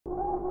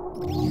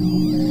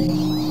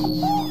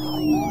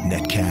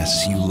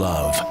Netcasts you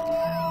love.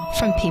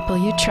 From people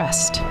you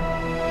trust.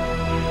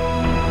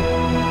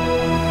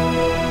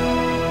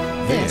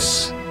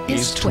 This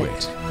is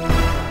TWiT.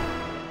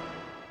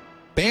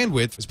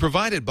 Bandwidth is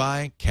provided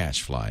by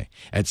Cachefly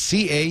at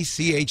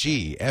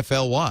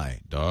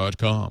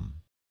CACHEFLY.com.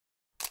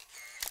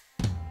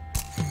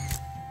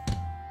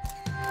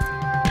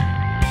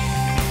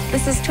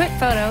 This is TWiT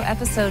Photo,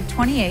 episode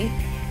 28,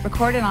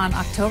 recorded on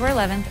October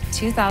 11th,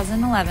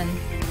 2011.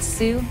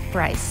 Sue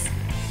Bryce.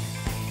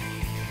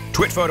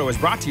 TWiT Photo is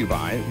brought to you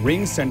by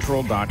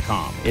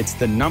RingCentral.com. It's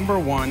the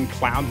 #1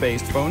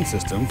 cloud-based phone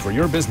system for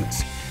your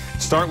business.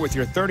 Start with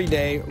your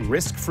 30-day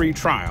risk-free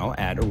trial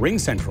at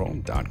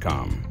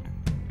RingCentral.com.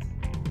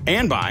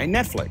 And by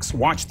Netflix.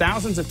 Watch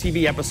thousands of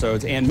TV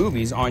episodes and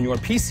movies on your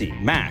PC,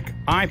 Mac,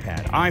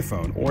 iPad,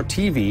 iPhone, or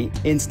TV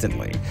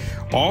instantly.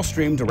 All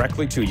streamed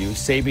directly to you,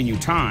 saving you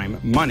time,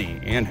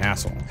 money, and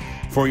hassle.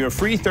 For your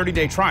free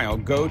 30-day trial,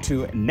 go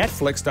to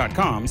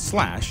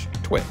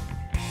netflix.com/twit.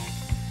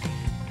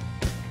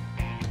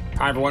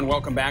 Hi, everyone.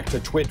 Welcome back to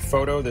TWiT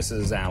Photo. This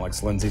is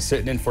Alex Lindsay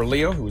sitting in for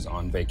Leo, who's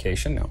on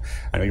vacation. Now,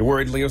 I know you're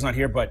worried Leo's not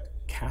here, but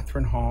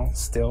Catherine Hall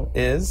still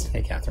is.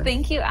 Hey, Catherine.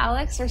 Thank you,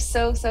 Alex. We're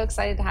so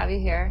excited to have you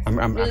here.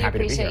 I'm really happy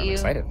to be here. I'm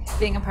excited.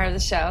 Being a part of the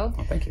show.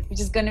 Oh, thank you.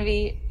 Which is going to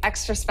be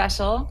extra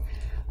special.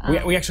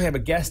 We actually have a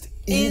guest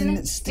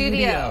in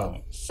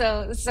studio.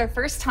 So this is our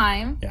first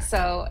time. Yeah.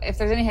 So if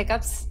there's any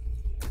hiccups,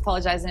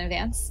 apologize in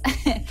advance.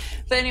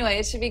 But anyway,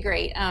 it should be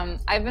great.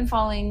 I've been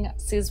following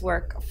Sue's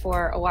work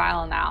for a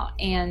while now,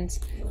 and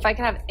if I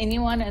could have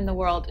anyone in the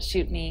world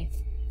shoot me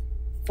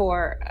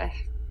for a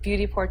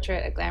beauty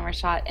portrait, a glamour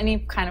shot, any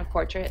kind of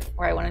portrait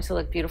where I wanted to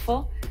look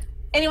beautiful,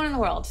 anyone in the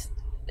world,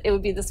 it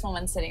would be this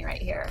woman sitting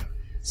right here.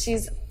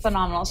 She's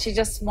phenomenal. She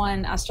just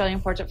won Australian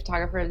Portrait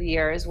Photographer of the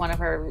Year, is one of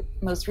her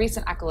most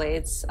recent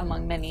accolades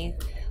among many.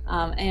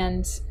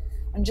 And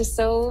I'm just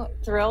so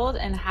thrilled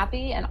and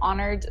happy and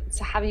honored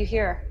to have you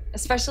here,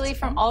 especially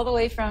from all the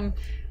way from,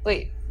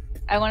 wait,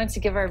 I wanted to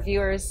give our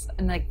viewers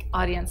and the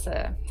audience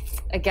a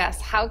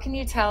guess. How can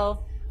you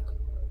tell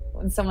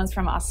when someone's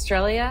from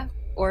Australia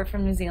or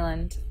from New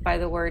Zealand by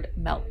the word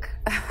milk?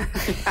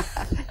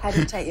 How do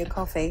you take your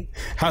coffee?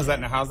 How's that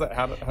now? How's that?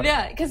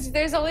 Yeah, because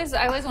I always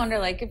wonder,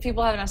 like, if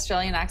people have an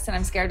Australian accent,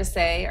 I'm scared to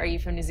say, are you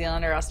from New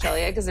Zealand or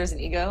Australia? Because there's an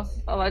ego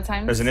a lot of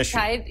times. There's an issue.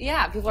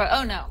 Yeah, people are,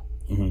 oh no.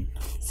 Mm-hmm.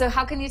 So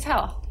how can you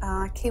tell?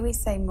 Kiwis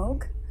say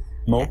milk.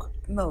 Milk?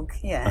 Milk,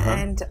 yeah.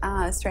 And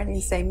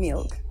Australians say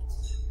milk.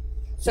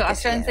 So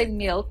Australians say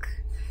milk,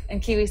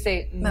 and Kiwis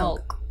say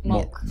milk.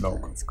 Milk.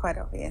 It's quite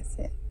obvious,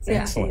 yeah. So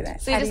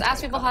excellent. So you just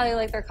ask people how they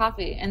like their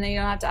coffee, and then you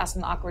don't have to ask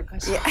them the awkward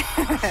question.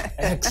 Yeah.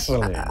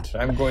 Excellent.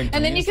 I'm going to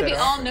And then you could be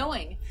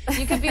all-knowing.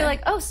 You could be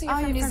like, oh, so you're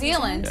from New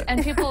Zealand. Yeah.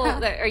 And people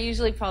that are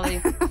usually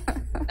probably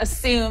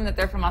assume that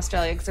they're from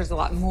Australia because there's a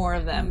lot more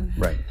of them.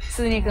 Right.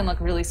 So then you can look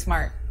really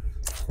smart.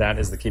 That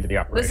is the key to the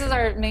operation. This is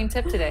our main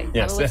tip today.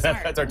 Yes,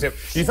 that's our tip.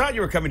 You thought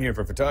you were coming here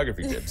for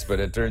photography tips, but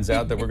it turns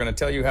out that we're going to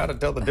tell you how to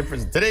tell the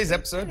difference. Today's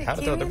episode, how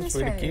to tell the difference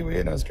between a Kiwi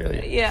and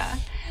Australia. Yeah.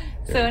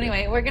 So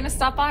anyway, we're going to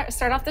start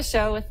off the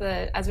show with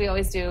as we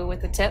always do,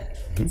 with the tip.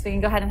 So we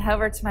can go ahead and head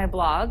over to my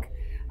blog.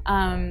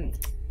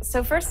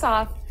 So first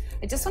off,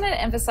 I just wanted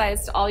to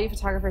emphasize to all you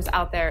photographers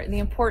out there the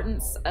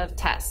importance of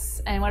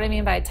tests. And what I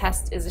mean by a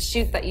test is a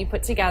shoot that you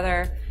put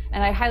together,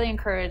 and I highly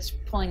encourage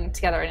pulling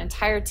together an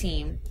entire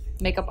team,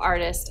 makeup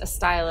artist, a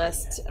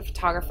stylist, a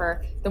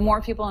photographer. The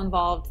more people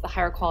involved, the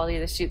higher quality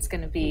the shoot's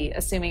going to be,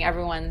 assuming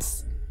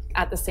everyone's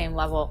at the same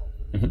level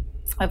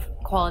of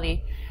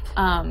quality.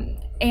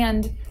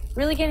 And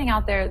really getting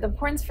out there, the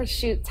importance for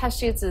test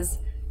shoots is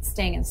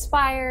staying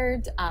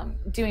inspired,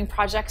 doing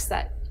projects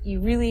that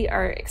you really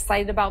are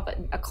excited about but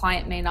a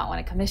client may not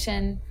want to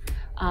commission,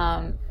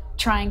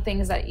 trying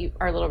things that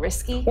are a little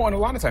risky. Well, and a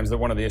lot of times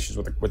one of the issues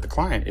with the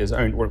client is,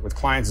 with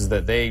clients is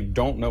that they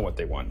don't know what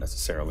they want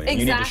necessarily. And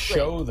you need to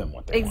show them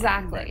what they want.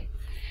 Exactly.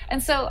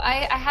 And so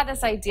I had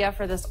this idea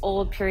for this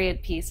old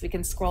period piece, we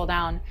can scroll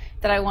down,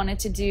 that I wanted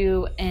to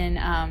do in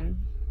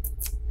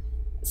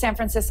San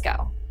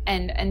Francisco.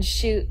 And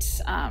shoot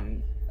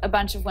a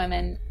bunch of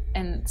women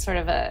in sort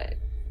of a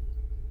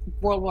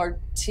World War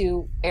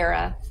II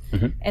era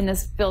in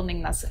this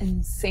building that's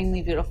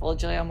insanely beautiful,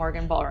 Julia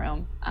Morgan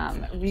Ballroom,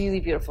 really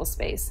beautiful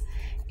space.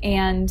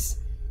 And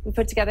we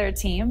put together a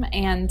team,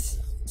 and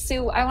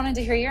Sue, I wanted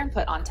to hear your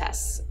input on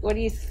tests. What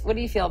do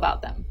you feel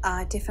about them?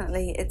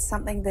 Definitely, it's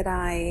something that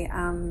I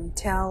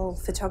tell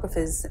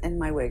photographers in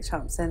my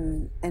workshops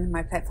and in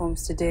my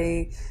platforms to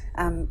do.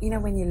 You know,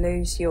 when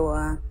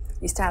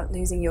you start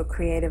losing your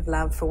creative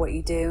love for what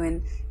you do,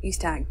 and you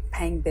start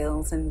paying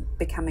bills and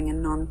becoming a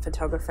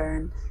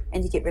non-photographer,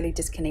 and you get really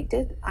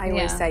disconnected. I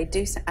always say,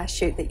 do a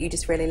shoot that you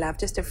just really love,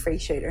 just a free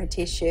shoot or a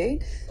test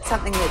shoot,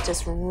 something that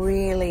just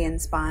really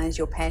inspires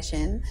your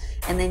passion,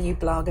 and then you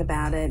blog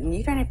about it, and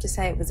you don't have to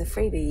say it was a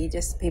freebie,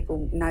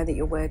 people know that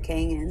you're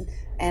working,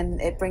 and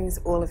it brings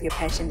all of your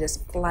passion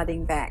just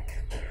flooding back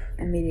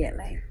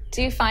immediately.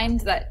 Do you find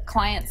that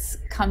clients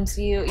come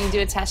to you, you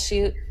do a test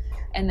shoot,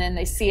 and then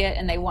they see it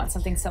and they want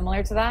something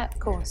similar to that? Of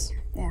course.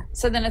 Yeah.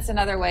 So then it's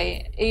another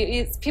way.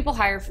 People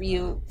hire for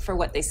you for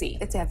what they see.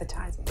 It's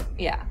advertising.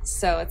 Yeah.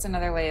 So it's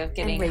another way of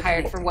getting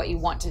hired for what you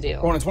want to do.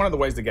 Well, and it's one of the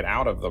ways to get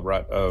out of the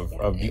rut of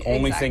the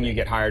only thing you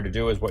get hired to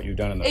do is what you've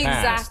done in the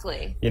past.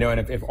 Exactly. You know,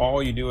 and if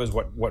all you do is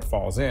what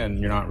falls in,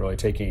 you're not really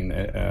taking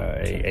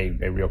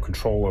a real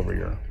control over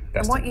your destiny.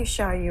 And what you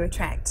show, you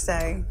attract.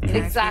 So you know,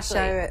 exactly.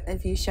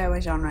 If you show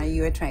a genre,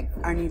 you attract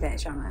only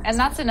that genre. And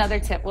that's another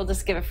tip. We'll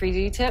just give a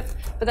free tip,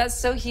 but that's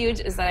so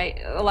huge is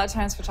that a lot of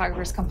times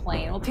photographers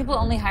complain, well, people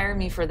only hire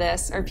me for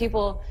this, or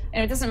people,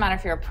 and it doesn't matter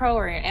if you're a pro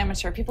or you're an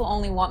amateur, people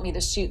only want me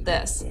to shoot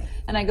this. Yeah.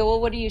 And I go,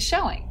 well, what are you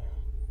showing?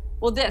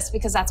 Well, this,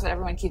 because that's what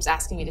everyone keeps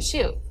asking me to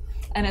shoot.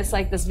 And it's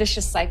like this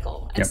vicious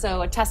cycle. And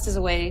so a test is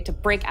a way to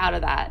break out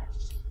of that.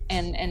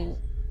 And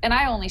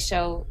I only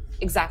show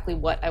exactly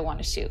what I want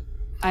to shoot.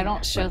 I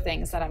don't show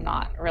things that I'm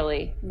not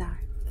really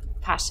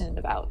passionate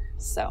about.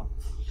 So,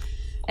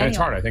 and it's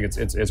hard. I think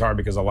it's hard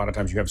because a lot of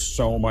times you have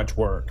so much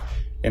work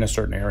in a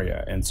certain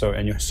area, and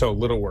you have so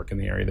little work in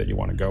the area that you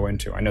want to go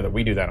into. I know that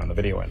we do that on the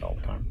video end all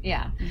the time.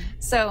 Yeah.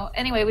 So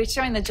anyway, we're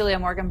showing the Julia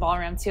Morgan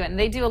Ballroom too, and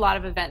they do a lot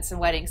of events and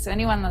weddings. So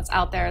anyone that's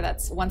out there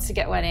that wants to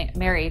get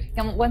married,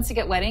 wants to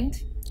get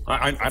weddinged.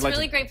 It's a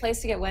really great place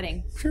to get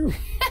wedding.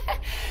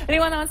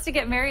 Anyone that wants to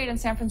get married in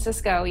San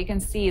Francisco, you can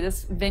see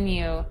this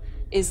venue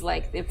is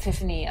like the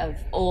epiphany of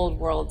old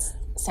world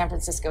San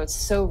Francisco. It's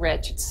so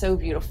rich, it's so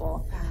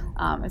beautiful.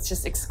 It's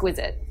just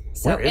exquisite.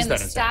 So, where is that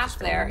the staff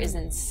there is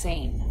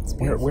insane.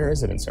 Where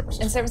is it in San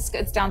Francisco? In San Francisco,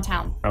 it's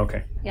downtown.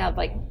 Okay. Yeah,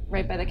 like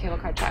right by the cable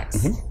car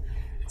tracks.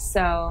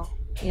 So,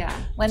 yeah,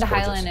 Linda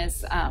Hyland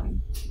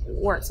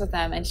works with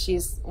them, and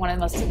she's one of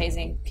the most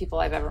amazing people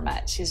I've ever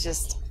met. She's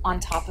just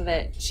on top of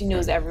it. She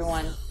knows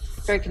everyone,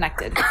 very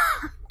connected.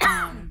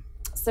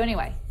 So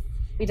anyway,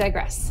 we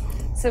digress.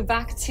 So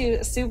back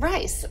to Sue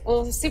Bryce.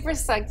 Well, super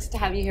psyched to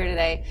have you here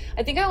today.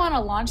 I think I want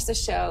to launch the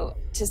show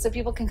so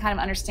people can kind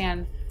of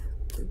understand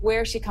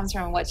where she comes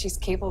from and what she's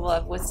capable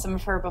of with some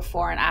of her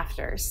before and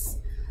afters.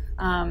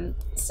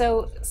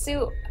 So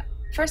Sue,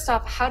 first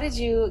off, how did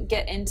you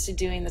get into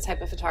doing the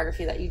type of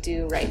photography that you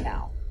do right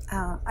now?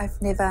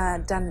 I've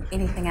never done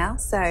anything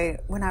else. So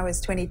when I was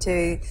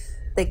 22,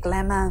 the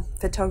glamour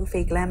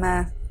photography,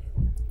 glamour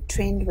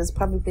trend was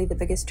probably the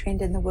biggest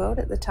trend in the world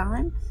at the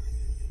time.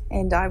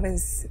 And I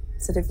was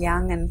sort of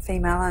young and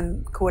female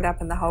and caught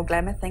up in the whole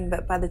glamour thing.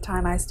 But by the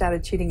time I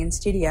started shooting in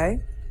studio,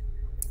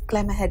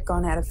 glamour had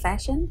gone out of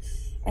fashion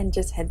and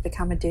just had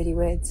become a dirty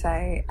word. So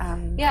I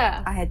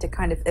had to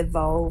kind of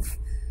evolve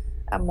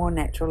a more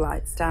natural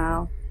light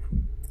style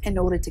in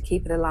order to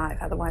keep it alive.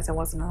 Otherwise, I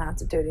wasn't allowed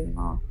to do it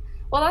anymore.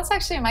 Well, that's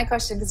actually my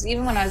question, because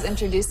even when I was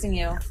introducing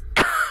you,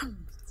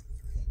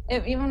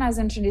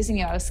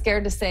 I was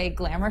scared to say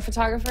glamour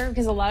photographer,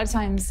 because a lot of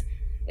times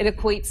it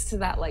equates to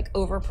that like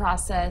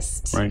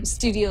over-processed,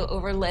 studio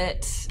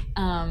overlit,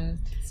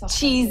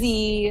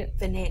 cheesy,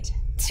 vignette,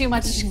 too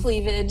much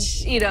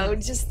cleavage, you know,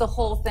 just the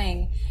whole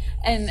thing.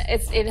 And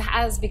it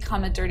has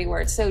become a dirty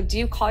word. So do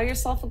you call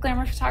yourself a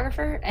glamour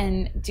photographer?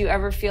 And do you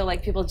ever feel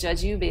like people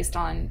judge you based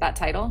on that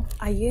title?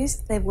 I use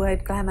the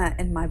word glamour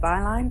in my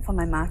byline for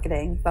my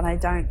marketing, but I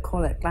don't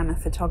call it glamour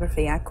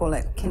photography. I call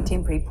it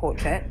contemporary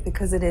portrait,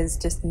 because it is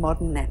just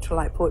modern natural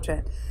light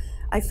portrait.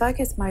 I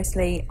focus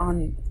mostly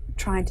on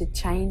trying to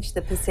change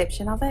the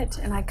perception of it,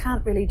 and I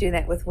can't really do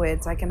that with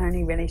words. I can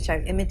only really show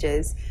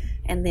images,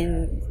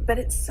 but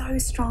it's so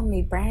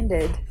strongly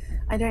branded.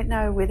 I don't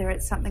know whether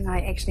it's something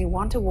I actually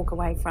want to walk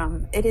away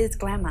from. It is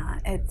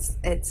glamour.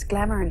 It's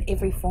glamour in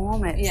every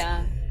form. And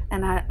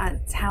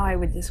it's how I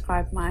would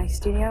describe my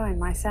studio and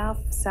myself.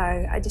 So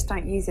I just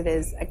don't use it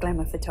as a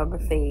glamour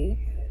photography,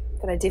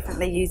 but I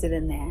definitely use it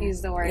in there.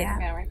 Use the word.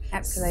 Yeah,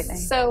 absolutely.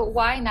 So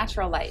why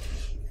natural light?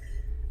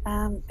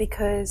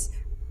 Because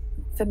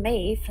for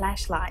me,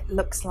 flashlight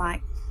looks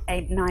like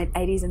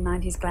 80s and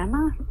 90s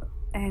glamour.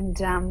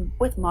 And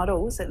with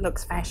models, it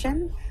looks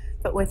fashion.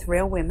 But with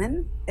real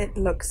women, it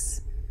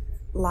looks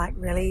like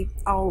really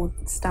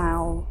old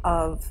style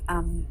of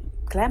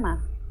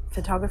glamour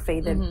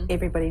photography that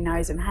everybody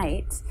knows and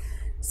hates.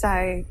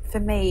 So for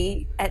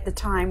me, at the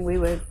time we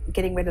were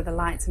getting rid of the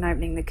lights and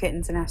opening the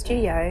curtains in our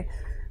studio,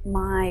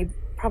 my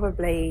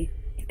probably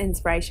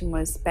inspiration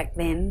was back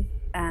then,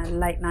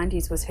 late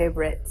 90s, was Herb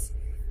Ritts,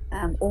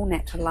 all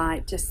natural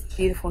light, just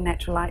beautiful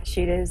natural light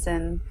shooters.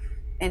 And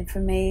for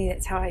me,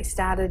 that's how I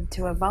started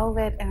to evolve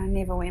it, and I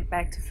never went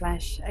back to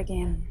flash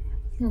again.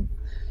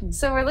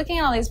 So we're looking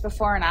at all these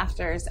before and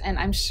afters, and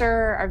I'm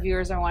sure our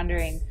viewers are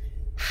wondering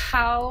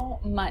how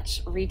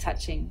much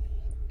retouching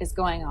is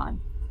going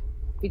on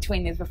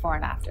between these before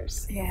and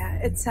afters. Yeah,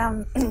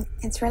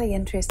 it's really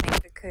interesting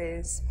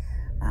because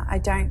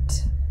I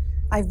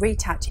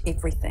retouch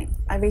everything.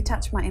 I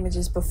retouch my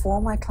images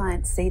before my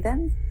clients see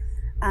them.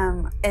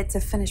 It's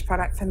a finished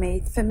product for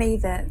me. For me,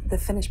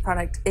 the finished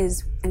product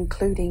is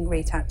including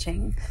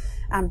retouching.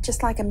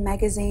 Just like a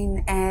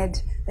magazine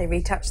ad, they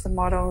retouch the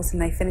models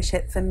and they finish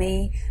it. For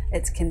me,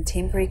 it's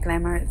contemporary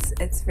glamour.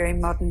 It's very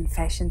modern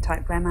fashion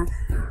type glamour.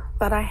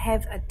 But I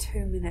have a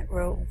 2-minute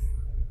rule.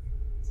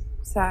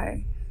 So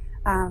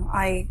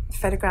I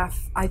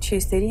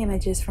choose 30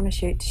 images from a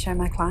shoot to show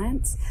my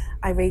clients.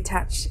 I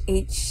retouch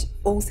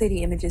all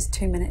 30 images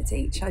 2 minutes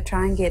each. I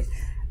try and get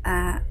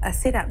a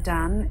setup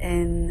done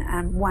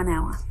in 1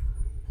 hour.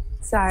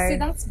 So see,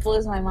 that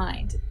blows my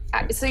mind.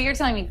 So you're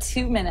telling me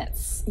 2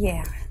 minutes?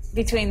 Yeah.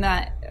 Between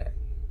that.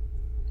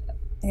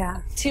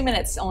 Yeah. 2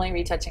 minutes only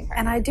retouching her.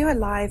 And I do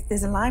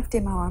there's a live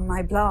demo on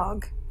my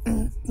blog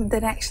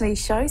that actually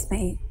shows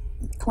me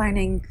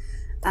cloning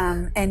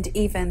and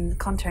even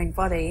contouring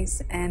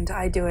bodies, and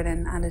I do it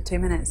in under 2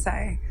 minutes. So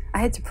I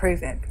had to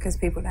prove it because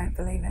people don't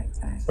believe it.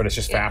 So. But it's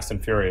just fast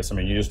and furious. I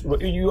mean,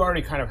 you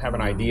already kind of have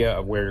an idea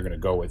of where you're going to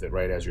go with it,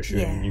 right? As you're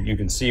shooting, you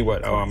can see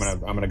what I'm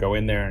gonna go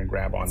in there and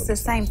grab onto. It's the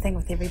same thing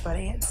with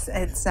everybody. It's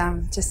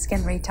just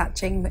skin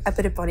retouching, a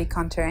bit of body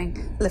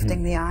contouring,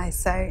 lifting the eyes.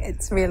 So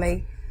it's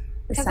really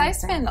because I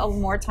spend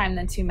more time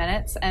than 2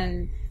 minutes,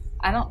 and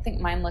I don't think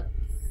mine look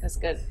as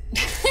good.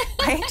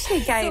 I actually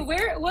gave.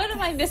 So what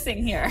am I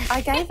missing here?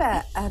 I gave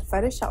a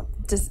Photoshop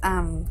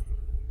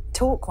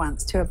talk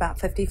once to about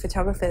 50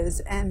 photographers,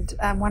 and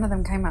one of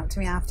them came up to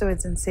me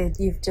afterwards and said,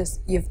 "You've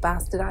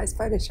bastardized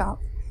Photoshop,"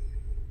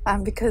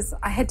 because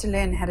I had to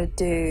learn how to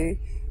do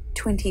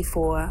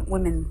 24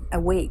 women a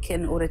week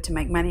in order to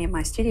make money in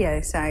my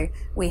studio. So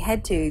we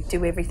had to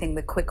do everything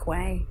the quick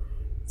way.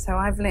 So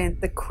I've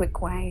learned the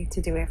quick way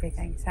to do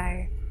everything.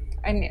 So.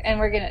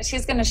 And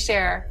she's gonna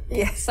share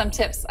some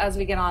tips as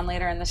we get on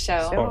later in the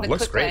show. Sure. Well, it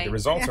looks great. The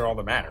results are all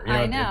that matter. You know,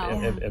 I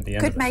know. At the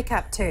end good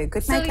makeup too.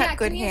 Good makeup,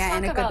 good hair,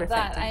 and a good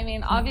reflector. I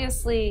mean,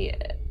 obviously,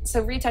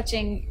 so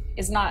retouching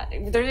is not.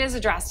 There is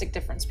a drastic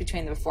difference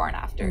between the before and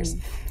afters.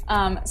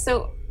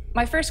 So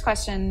my first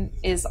question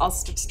is, I'll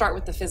start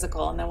with the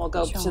physical, and then we'll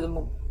go to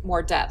the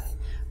more depth.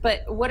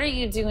 But what are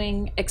you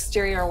doing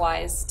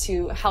exterior-wise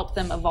to help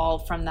them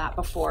evolve from that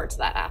before to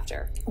that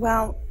after?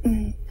 Well,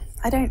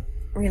 I don't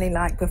really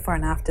like before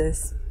and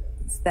afters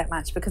that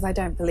much because I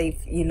don't believe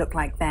you look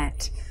like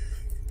that.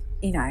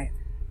 You know,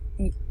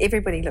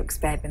 everybody looks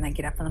bad when they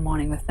get up in the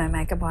morning with no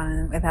makeup on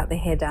and without their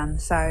hair done.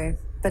 So,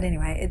 but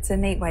anyway, it's a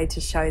neat way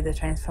to show the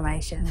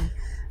transformation.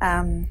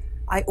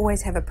 I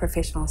always have a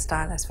professional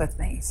stylist with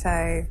me.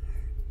 So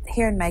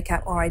hair and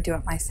makeup, or I do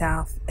it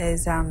myself,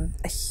 is a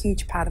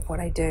huge part of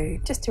what I do,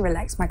 just to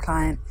relax my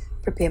client,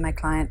 prepare my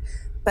client.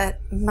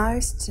 But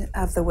most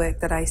of the work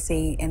that I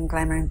see in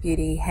glamour and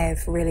beauty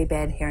have really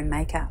bad hair and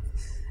makeup.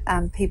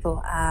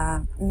 People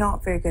are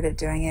not very good at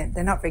doing it.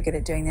 They're not very good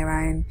at doing their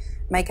own.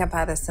 Makeup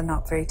artists are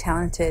not very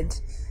talented.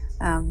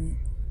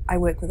 I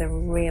work with a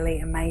really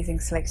amazing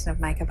selection of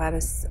makeup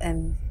artists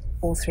in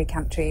all 3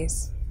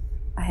 countries.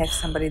 I have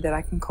somebody that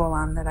I can call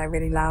on that I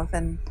really love,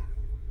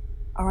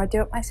 or I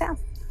do it myself.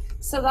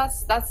 So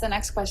that's the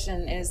next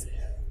question is,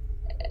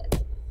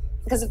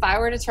 because if I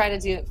were to try to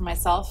do it for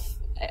myself,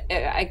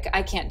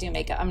 I can't do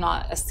makeup. I'm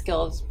not a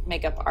skilled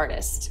makeup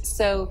artist.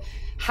 So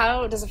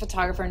how does a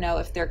photographer know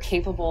if they're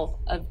capable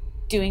of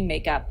doing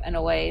makeup in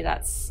a way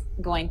that's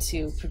going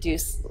to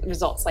produce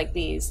results like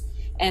these?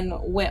 And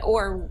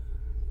or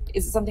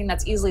is it something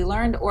that's easily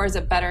learned, or is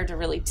it better to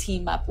really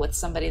team up with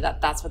somebody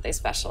that's what they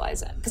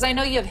specialize in? Because I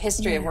know you have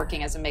history of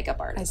working as a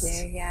makeup artist.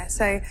 I do, yeah.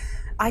 So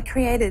I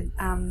created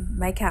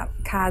makeup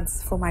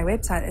cards for my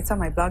website. It's on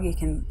my blog. You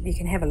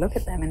can have a look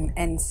at them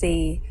and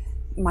see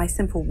my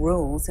simple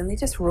rules, and they're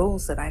just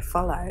rules that I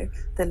follow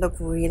that look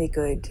really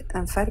good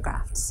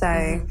photographed.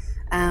 So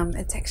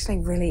it's actually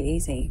really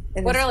easy.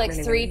 What are like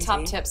really, 3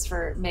 top tips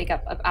for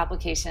makeup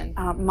application?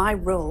 My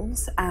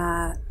rules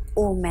are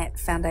all matte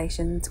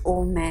foundations,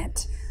 all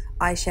matte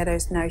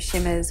eyeshadows, no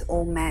shimmers,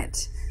 all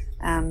matte,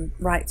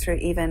 right through.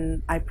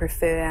 Even I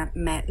prefer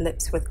matte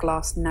lips with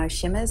gloss, no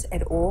shimmers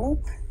at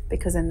all,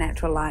 because in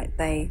natural light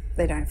they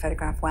don't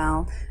photograph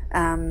well.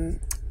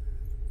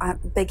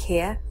 Big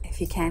hair,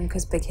 if you can,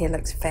 because big hair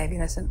looks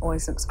fabulous and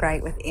always looks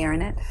great with air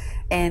in it.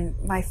 And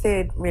my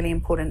third really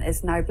important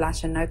is no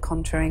blush and no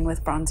contouring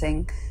with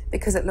bronzing,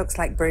 because it looks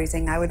like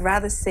bruising. I would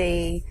rather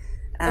see...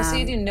 so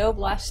you do no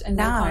blush and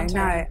no contouring?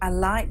 No, a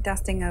light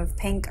dusting of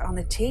pink on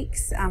the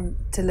cheeks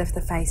to lift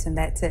the face, and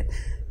that's it.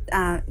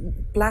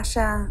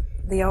 Blusher,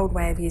 the old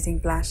way of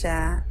using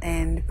blusher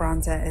and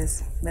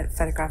bronzer that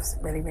photographs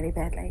really, really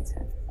badly.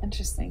 So.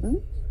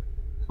 Interesting.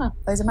 Huh.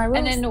 Those are my rules.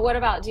 And then what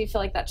about, do you feel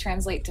like that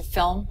translate to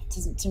film,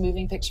 to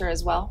moving picture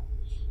as well?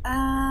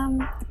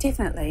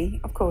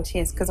 Definitely, of course,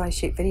 yes, because I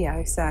shoot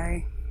video,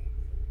 so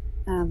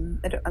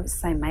it's the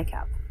same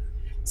makeup.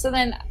 So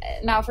then,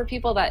 now for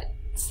people that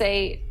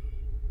say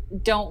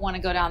don't want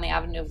to go down the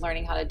avenue of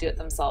learning how to do it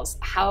themselves,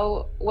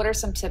 what are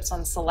some tips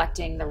on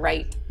selecting the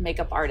right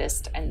makeup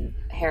artist and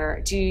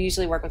hair? Do you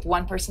usually work with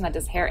one person that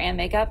does hair and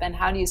makeup, and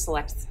how do you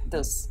select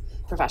those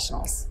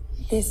professionals?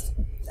 There's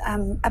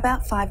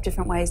about 5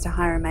 different ways to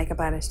hire a makeup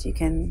artist. You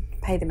can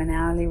pay them an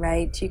hourly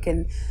rate. You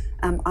can.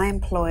 I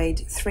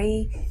employed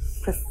 3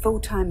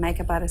 full-time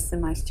makeup artists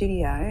in my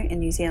studio in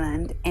New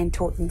Zealand and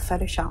taught them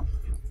Photoshop,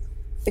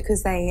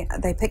 because they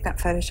picked up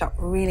Photoshop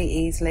really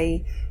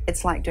easily.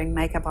 It's like doing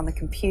makeup on the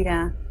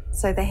computer.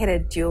 So they had a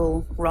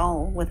dual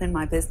role within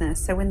my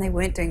business. So when they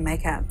weren't doing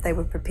makeup, they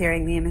were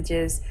preparing the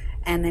images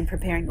and then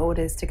preparing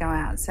orders to go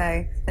out.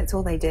 So that's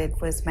all they did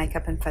was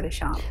makeup and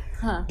Photoshop.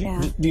 Huh.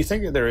 Yeah. Do you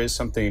think that there is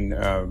something?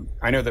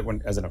 I know that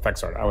when, as an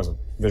effects artist, I was a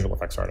visual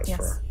effects artist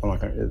for a long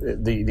time.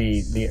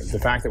 The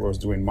fact that I was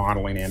doing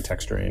modeling and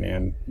texturing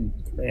and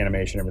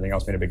animation, everything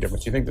else made a big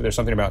difference. Do you think that there's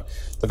something about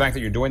the fact that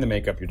you're doing the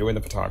makeup, you're doing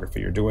the photography,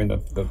 you're doing the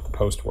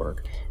post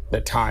work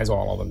that ties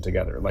all of them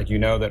together? Like, you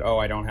know that, oh,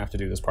 I don't have to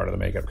do this part of the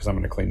makeup because I'm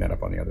going to clean that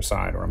up on the other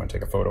side, or I'm going to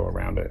take a photo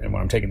around it. And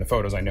when I'm taking the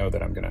photos, I know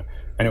that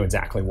I know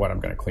exactly what I'm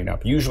going to clean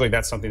up. Usually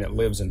that's something that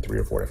lives in 3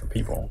 or 4 different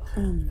people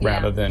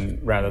rather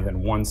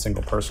than one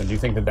single person. Do you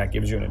think that that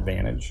gives you an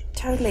advantage?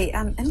 Totally.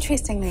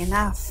 Interestingly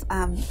enough,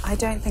 I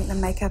don't think the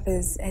makeup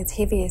is as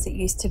heavy as it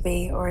used to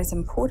be or as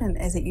important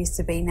as it used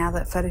to be now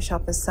that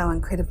Photoshop is so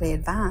incredibly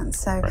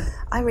advanced. So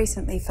I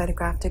recently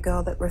photographed a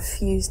girl that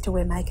refused to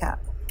wear makeup.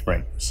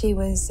 Right. She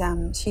was,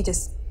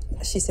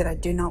 she said, I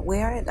do not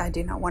wear it. I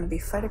do not want to be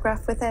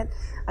photographed with it.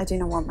 I do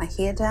not want my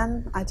hair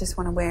done. I just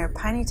want to wear a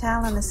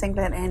ponytail and a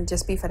singlet and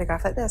just be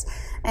photographed like this.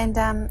 And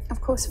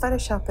of course,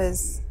 Photoshop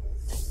is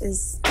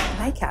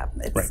makeup.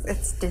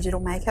 It's digital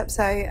makeup.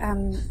 So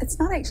it's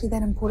not actually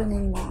that important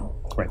anymore.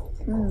 Right.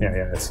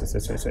 Yeah. It's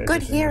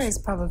good hair is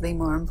probably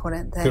more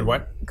important than... Good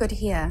what? Good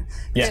hair.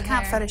 Yeah. You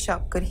can't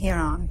Photoshop good hair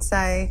on. So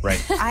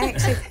right.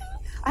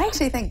 I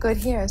actually think good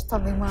hair is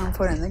probably more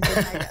important than good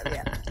makeup.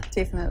 Yeah,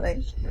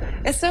 definitely.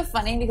 It's so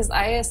funny because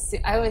I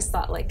always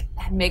thought like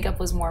makeup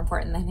was more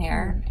important than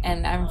hair,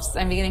 and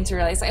I'm beginning to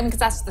realize, because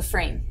that's the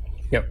frame.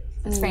 Yep.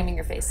 It's framing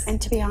your face.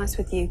 And to be honest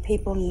with you,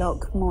 people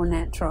look more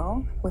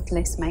natural with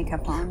less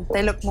makeup on.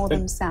 They look more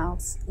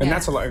themselves. And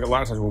that's a lot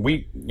of times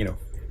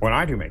when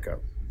I do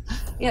makeup.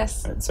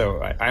 Yes.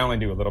 So I only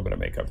do a little bit of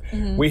makeup.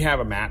 We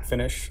have a matte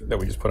finish that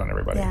we just put on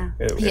everybody.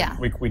 Yeah.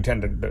 We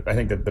tend to. I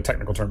think that the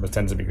technical term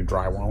tends to be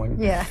drywalling.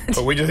 Yeah.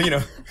 But we just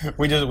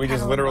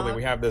literally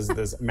we have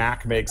this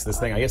MAC makes this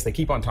thing. I guess they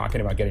keep on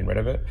talking about getting rid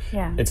of it.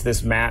 Yeah. It's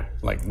this matte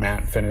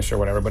finish or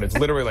whatever, but it's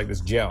literally like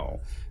this gel.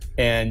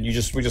 And we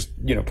just put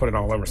it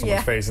all over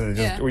someone's face, and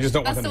we just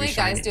don't want them to be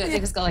shiny. That's the way guys do it. They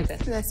just go like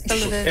this.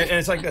 And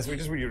it's like this.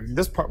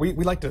 This part we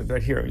like to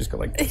right here. We just go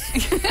like this.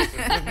 Just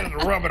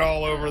rub it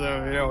all over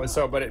them,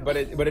 So, but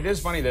it is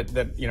funny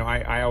that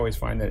I always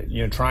find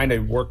that trying to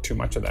work too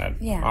much of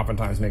that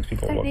oftentimes makes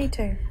people look need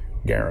to.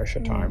 garish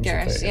at times.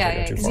 Garish,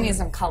 because you need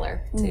some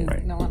color too.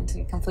 Right. You don't want it to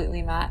be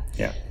completely matte.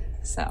 Yeah.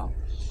 So,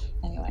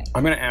 anyway.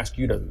 I'm going to ask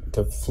you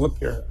to flip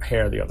your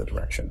hair the other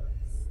direction.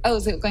 Oh,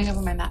 is it going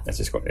over my mat? It's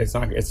just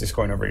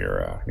going over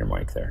your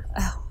mic there.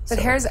 Oh, but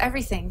hair's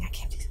everything. I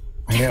can't do.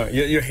 I know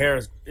your hair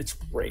it's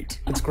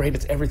great. It's great.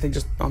 It's everything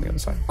just on the other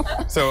side.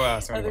 So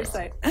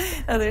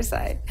Other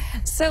side.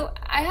 So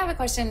I have a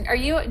question.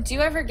 Do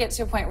you ever get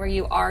to a point where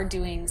you are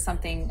doing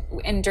something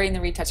during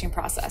the retouching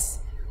process?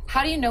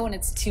 How do you know when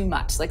it's too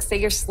much? Like, say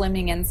you're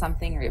slimming in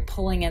something or you're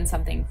pulling in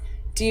something.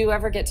 Do you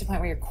ever get to a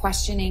point where you're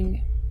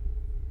questioning,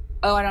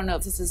 oh, I don't know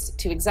if this is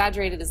too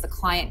exaggerated. Is the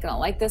client going to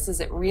like this? Is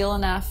it real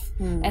enough?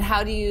 And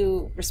how do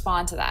you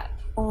respond to that?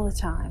 All the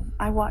time.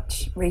 I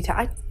watch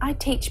retouch. I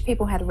teach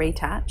people how to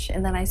retouch,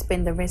 and then I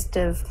spend the rest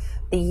of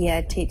the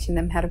year teaching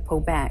them how to pull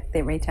back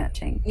their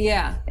retouching.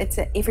 Yeah.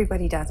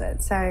 Everybody does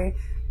it. So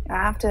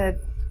after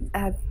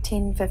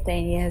 10,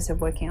 15 years of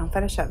working on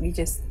Photoshop, you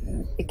just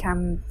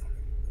become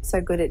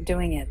so good at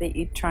doing it that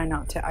you try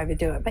not to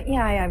overdo it. But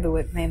yeah, I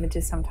overwork my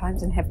images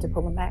sometimes and have to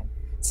pull them back.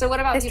 So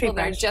what about people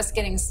that are just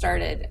getting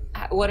started?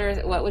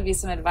 What would be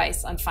some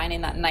advice on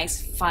finding that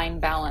nice fine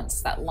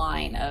balance, that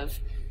line of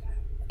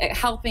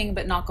helping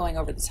but not going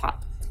over the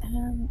top?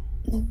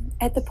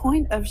 At the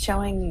point of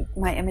showing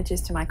my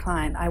images to my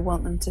client, I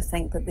want them to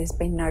think that there's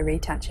been no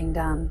retouching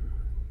done.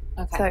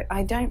 Okay. So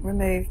I don't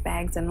remove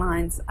bags and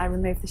lines. I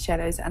remove the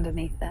shadows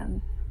underneath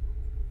them.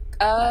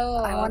 Oh,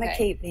 I want to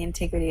keep the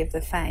integrity of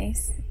the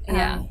face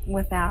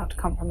without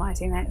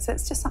compromising that. So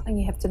it's just something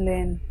you have to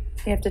learn.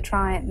 You have to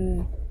try it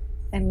and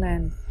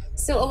learn.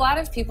 So a lot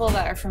of people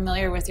that are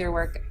familiar with your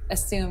work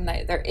assume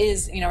that there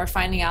is, we're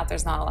finding out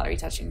there's not a lot of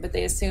retouching, but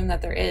they assume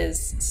that there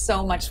is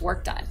so much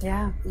work done.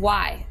 Yeah.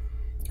 Why?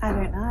 I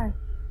don't know.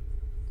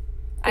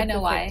 I know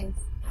why.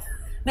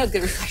 No,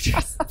 good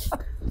reflectors.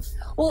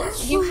 Well,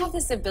 you have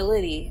this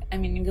ability. I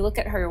mean, if you look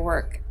at her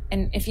work,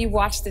 and if you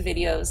watch the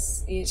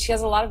videos, she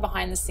has a lot of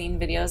behind-the-scene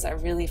videos that are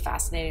really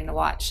fascinating to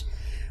watch.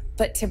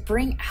 But to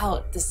bring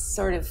out this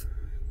sort of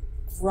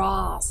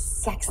raw,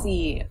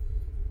 sexy,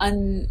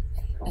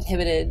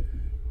 uninhibited,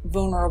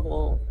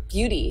 vulnerable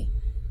beauty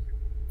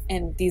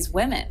in these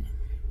women,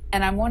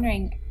 and I'm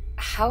wondering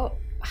how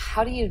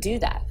do you do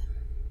that?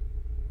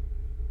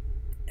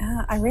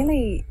 I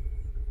really,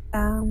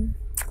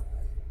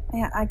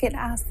 I get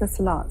asked this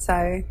a lot.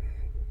 So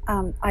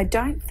I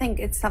don't think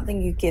it's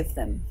something you give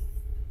them.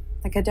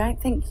 Like, I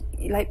don't think,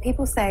 like,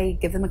 people say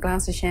give them a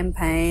glass of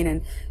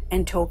champagne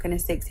and talk in a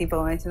sexy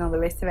voice and all the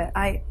rest of it.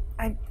 I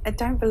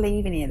don't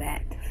believe any of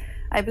that.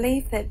 I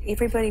believe that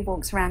everybody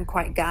walks around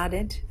quite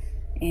guarded,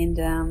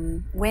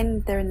 and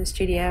when they're in the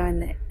studio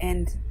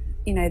and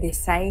they're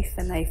safe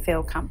and they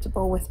feel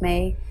comfortable with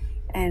me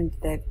and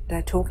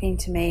they're talking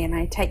to me and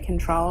I take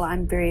control,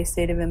 I'm very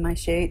assertive in my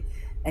shoot,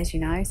 as you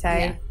know. So,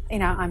 Yeah. you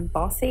know, I'm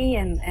bossy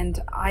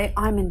and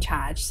I'm in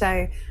charge.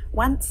 So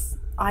once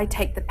I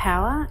take the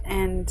power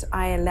and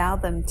I allow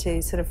them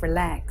to sort of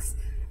relax,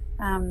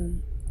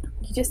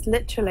 you just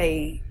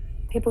literally,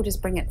 people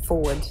just bring it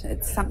forward.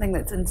 It's something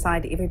that's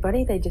inside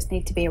everybody. They just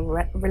need to be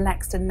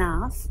relaxed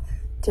enough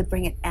to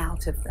bring it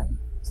out of them.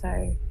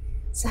 So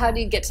how do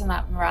you get to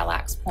that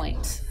relaxed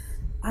point?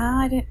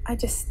 I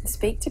just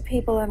speak to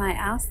people and I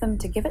ask them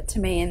to give it to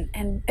me,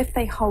 and if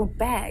they hold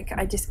back,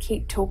 I just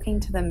keep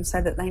talking to them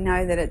so that they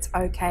know that it's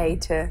okay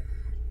to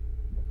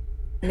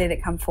let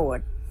it come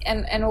forward.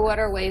 And what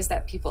are ways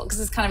that people, because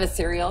it's kind of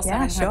ethereal, so Yeah, I'm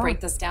going to sure.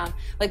 break this down.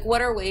 Like,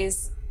 what are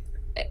ways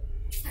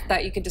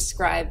that you could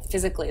describe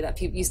physically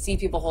that you see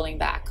people holding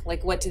back?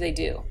 Like, what do they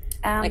do?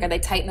 Like, are they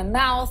tight in the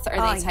mouth?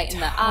 Are they tight in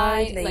the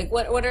eye? totally. Like,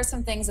 what are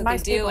some things that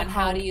Most they do, people and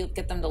how hold- do you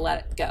get them to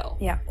let it go?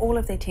 Yeah, all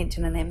of their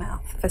tension in their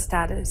mouth, for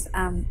starters.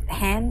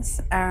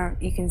 Hands,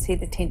 you can see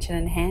the tension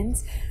in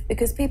hands,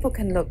 because people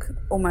can look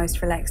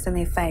almost relaxed in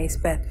their face,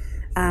 but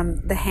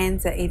the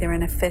hands are either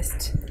in a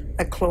fist,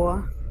 a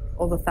claw,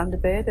 or the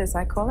Thunderbird, as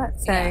I call it.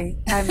 So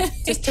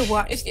just to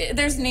watch.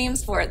 There's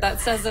names for it. That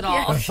says it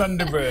all. A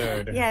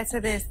Thunderbird. Yeah, so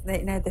there's,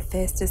 you know, the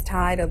fist is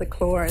tied or the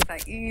claw is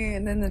like,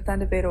 and then the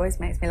Thunderbird always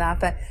makes me laugh.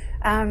 But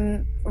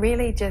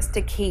really just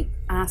to keep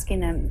asking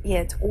them,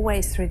 it's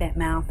always through that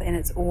mouth, and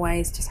it's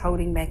always just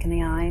holding back in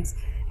the eyes.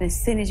 And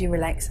as soon as you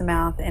relax the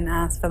mouth and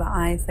ask for the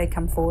eyes, they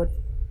come forward.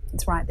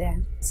 It's right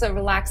there. So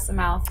relax the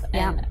mouth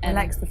and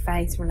relax the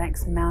face,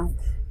 relax the mouth,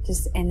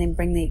 and then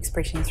bring the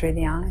expression through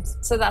the eyes.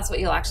 So that's what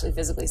you'll actually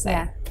physically say.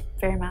 Yeah,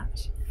 very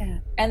much. Yeah.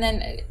 And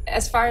then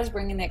as far as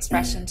bringing the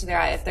expression to their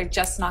eye, if they're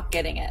just not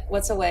getting it,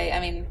 what's a way? I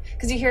mean,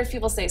 because you hear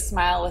people say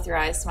smile with your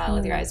eyes, smile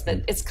with your eyes,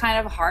 but it's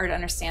kind of hard to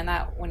understand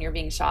that when you're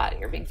being shot,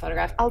 you're being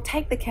photographed. I'll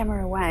take the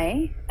camera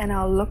away and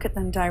I'll look at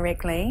them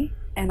directly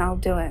and I'll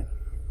do it.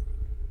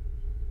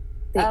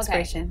 The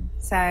expression.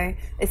 So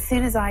as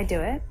soon as I do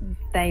it,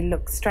 they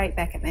look straight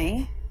back at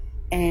me.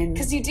 And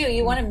because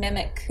you want to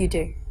mimic. You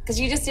do. Because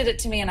you just did it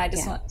to me, and I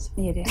just want.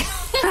 You do.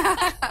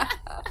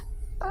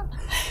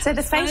 So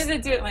the face. I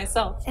wanted to do it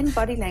myself. In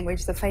body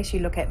language, the face you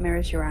look at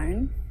mirrors your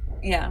own.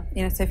 Yeah.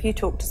 You know, so if you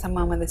talk to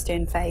someone with a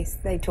stern face,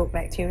 they talk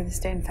back to you with a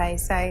stern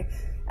face. So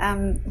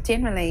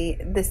generally,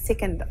 the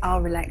second I'll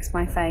relax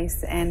my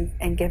face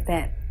and give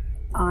that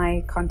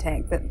eye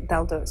contact, that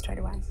they'll do it straight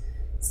away.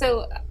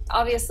 So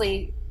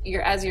obviously,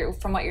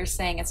 from what you're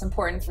saying, it's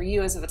important for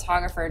you as a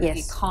photographer to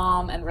be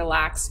calm and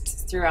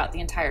relaxed throughout the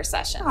entire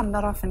session. I'm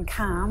not often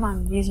calm.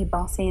 I'm usually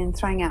bossy and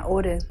throwing out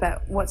orders,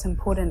 but what's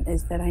important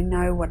is that I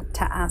know what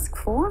to ask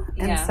for.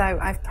 And so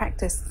I've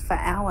practiced for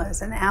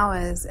hours and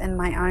hours in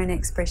my own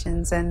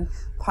expressions and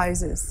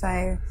poses.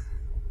 So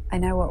I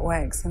know what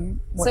works and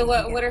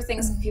what are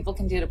things people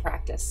can do to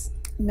practice?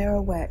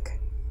 Mirror work.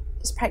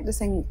 Just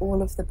practicing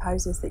all of the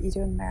poses that you do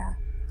in mirror.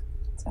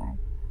 So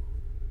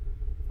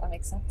that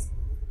makes sense.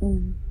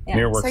 Yeah.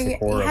 Mirror work's so the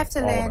core you have to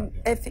of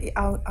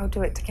all learn. I'll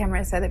do it to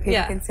camera so that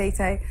people can see.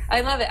 So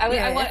I love it. I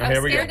was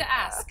scared to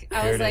ask.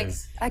 I was like,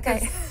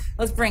 okay,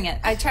 let's bring it.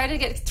 I tried to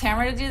get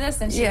Tamara to do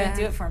this, and she would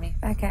do it for me.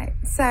 Okay.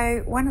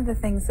 So one of the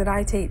things that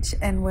I teach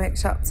in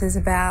workshops is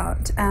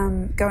about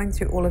going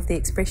through all of the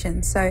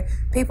expressions. So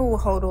people will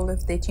hold all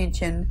of their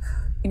tension,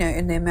 you know,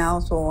 in their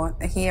mouth or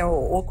here,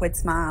 or awkward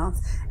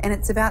smiles, and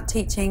it's about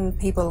teaching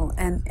people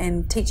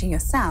and teaching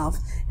yourself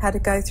how to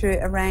go through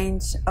a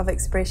range of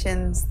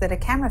expressions that are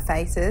camera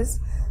faces,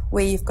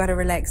 where you've got a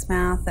relaxed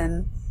mouth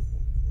and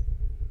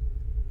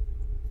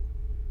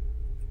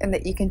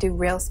that you can do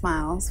real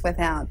smiles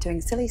without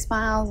doing silly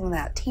smiles,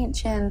 without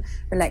tension,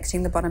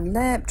 relaxing the bottom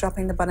lip,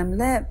 dropping the bottom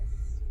lip,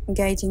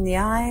 engaging the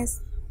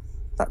eyes,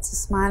 lots of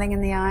smiling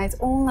in the eyes.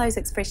 All those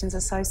expressions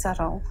are so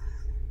subtle.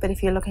 But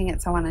if you're looking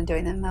at someone and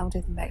doing them, they'll do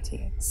them back to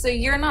you. So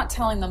you're not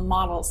telling the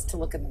models to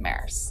look in the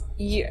mirrors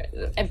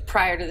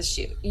prior to the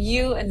shoot.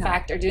 You, in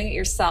fact, are doing it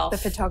yourself. The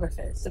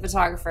photographers. The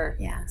photographer.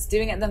 Yeah. Is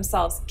doing it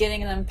themselves, getting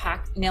them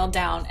nailed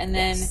down, and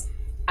then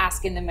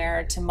asking the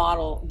mirror to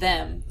model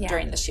them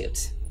during the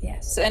shoot.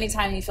 Yes. So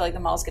anytime you feel like the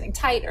model's getting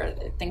tight or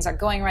things aren't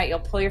going right, you'll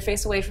pull your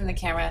face away from the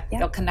camera.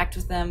 You'll connect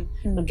with them.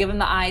 You'll give them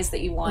the eyes that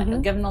you want.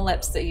 You'll give them the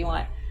lips that you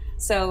want.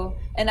 So,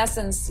 in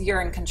essence,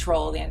 you're in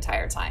control the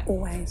entire time.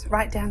 Always.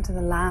 Right down to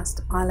the last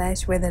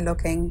eyelash where they're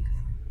looking.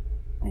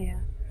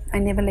 Yeah. I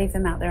never leave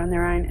them out there on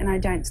their own, and I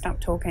don't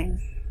stop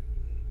talking.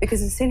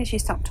 Because as soon as you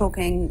stop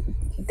talking,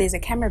 there's a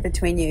camera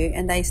between you,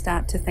 and they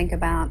start to think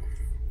about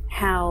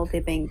how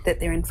that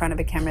they're in front of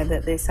a camera,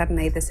 that there's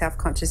suddenly the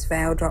self-conscious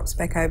veil drops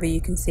back over, you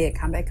can see it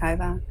come back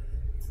over.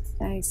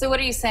 So what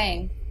are you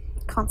saying?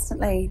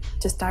 Constantly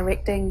just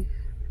directing,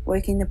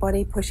 working the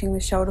body, pushing the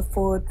shoulder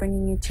forward,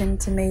 bringing your chin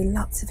to me,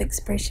 lots of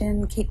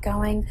expression, keep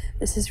going,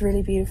 this is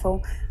really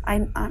beautiful.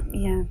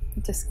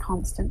 Just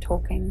constant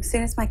talking. As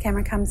soon as my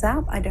camera comes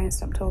up, I don't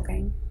stop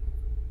talking.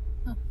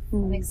 That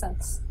makes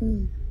sense.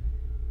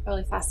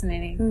 Really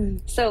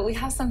fascinating. So we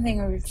have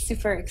something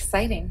super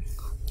exciting.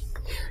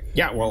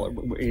 Yeah, well,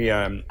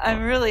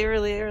 I'm really,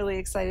 really, really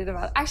excited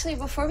about it. Actually,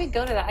 before we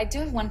go to that, I do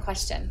have one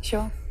question.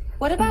 Sure.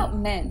 What about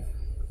men?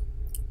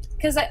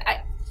 Because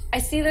I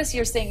see this,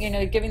 you're saying, you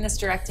know, giving this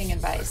directing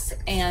advice.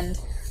 And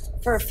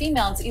for a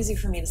female, it's easy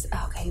for me to say,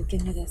 oh, okay,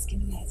 give me this, give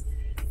me this.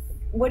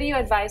 What do you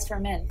advise for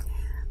men?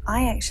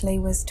 I actually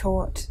was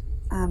taught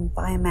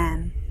by a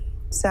man.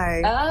 So,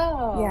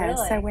 yeah,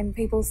 really? So when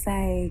people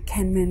say,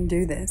 can men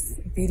do this?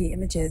 Beauty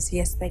images,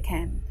 yes, they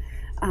can.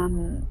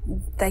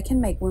 They can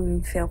make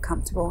women feel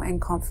comfortable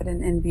and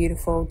confident and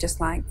beautiful, just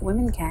like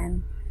women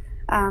can.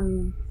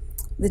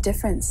 The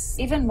difference...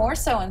 Even more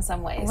so in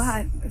some ways.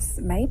 Well,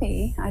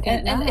 maybe. I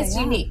don't know. And it's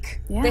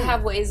unique. Yeah. They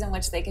have ways in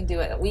which they can do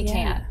it that we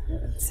can't.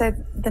 So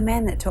the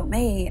man that taught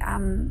me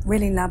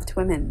really loved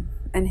women,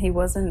 and he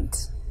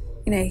wasn't,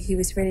 you know, he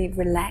was really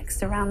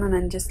relaxed around them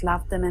and just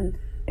loved them, and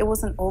it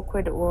wasn't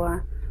awkward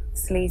or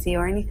sleazy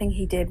or anything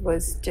he did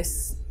was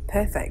just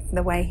perfect.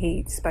 The way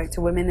he spoke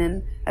to women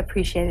and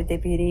appreciated their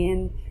beauty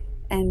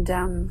and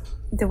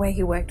the way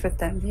he worked with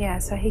them. Yeah,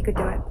 so he could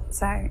do it.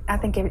 So I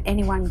think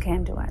anyone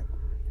can do it.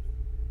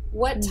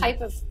 What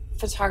type of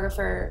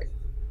photographer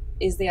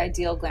is the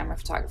ideal glamour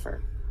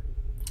photographer?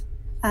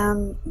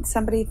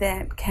 Somebody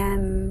that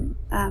can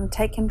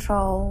take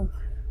control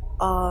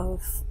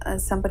of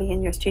somebody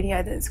in your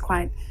studio that's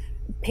quite...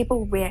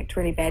 People react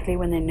really badly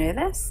when they're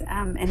nervous,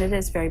 and it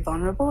is very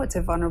vulnerable. It's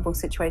a vulnerable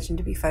situation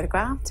to be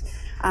photographed.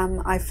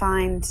 I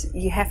find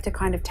you have to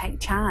kind of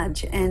take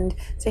charge, and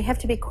so you have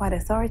to be quite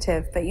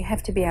authoritative, but you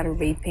have to be able to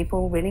read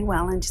people really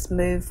well and just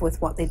move with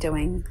what they're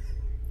doing.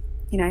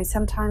 You know,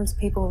 sometimes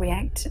people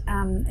react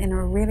in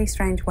a really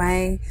strange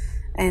way,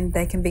 and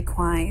they can be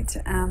quite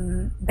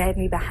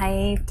badly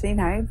behaved. You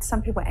know,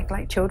 some people act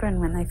like children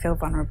when they feel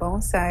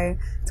vulnerable, so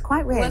it's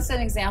quite weird. What's an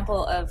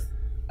example of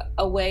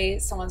a way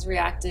someone's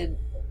reacted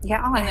in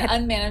an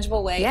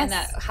unmanageable way, yes. and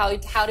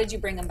that how did you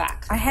bring them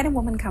back? I had a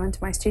woman come into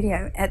my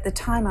studio. At the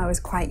time I was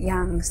quite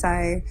young, so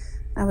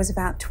I was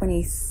about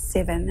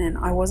 27, and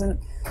I wasn't,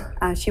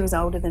 she was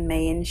older than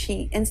me, and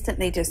she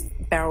instantly just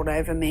barreled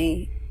over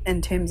me in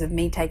terms of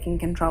me taking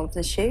control of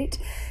the shoot.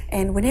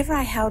 And whenever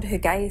I held her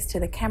gaze to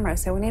the camera,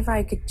 so whenever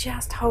I could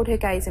just hold her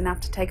gaze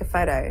enough to take a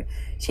photo,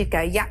 she'd go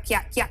yuck,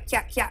 yuck, yuck,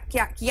 yuck, yuck,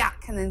 yuck,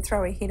 yuck, and then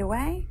throw her head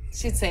away.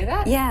 She'd say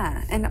that?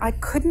 Yeah, and I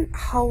couldn't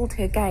hold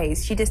her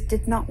gaze. She just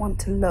did not want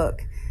to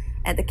look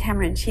at the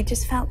camera, and she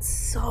just felt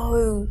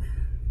so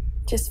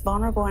just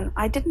vulnerable, and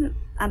I didn't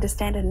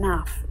understand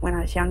enough when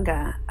I was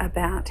younger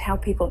about how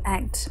people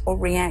act or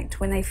react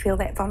when they feel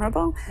that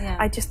vulnerable. Yeah.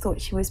 I just thought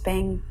she was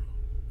being,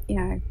 you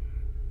know,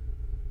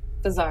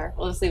 bizarre.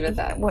 We'll just leave it at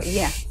that. Well,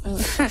 yeah.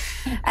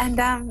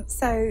 And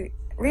so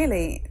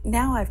really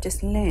now I've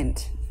just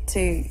learned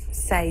to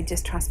say,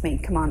 just trust me,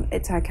 come on,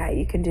 it's okay,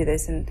 you can do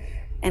this, and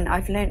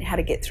I've learned how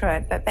to get through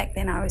it. But back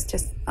then I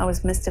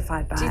was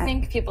mystified by it.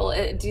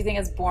 Do you think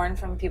it's born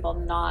from people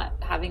not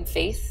having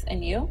faith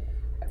in you?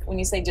 When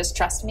you say just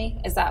trust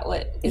me, is that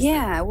what is?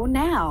 Yeah, well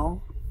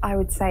now I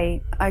would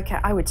say, okay,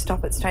 I would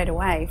stop it straight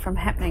away from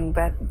happening,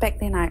 but back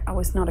then I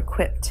was not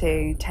equipped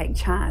to take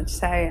charge.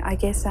 So I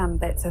guess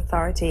that's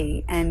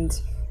authority, and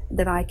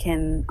that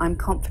I'm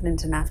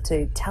confident enough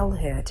to tell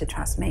her to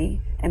trust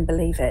me and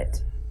believe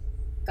it.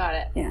 Got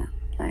it. Yeah.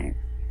 So,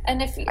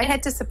 and I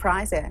had to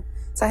surprise her.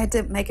 So I had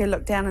to make her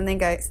look down and then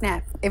go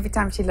snap every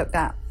time she looked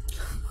up.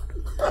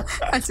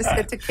 I just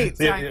had to keep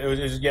you had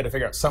to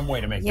figure out some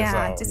way to make this out.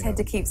 Yeah, I just had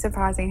to keep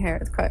surprising her.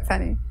 It's quite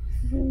funny.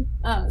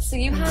 So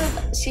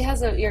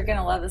you're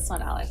gonna love this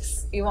one,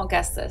 Alex. You won't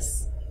guess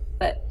this,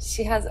 but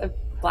she has a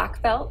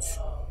black belt.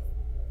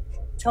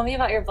 Tell me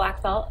about your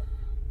black belt,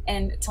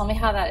 and tell me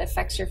how that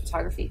affects your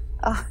photography.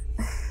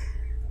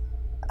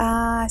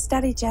 I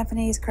studied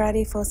Japanese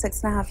karate for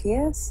 6.5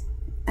 years,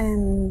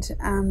 and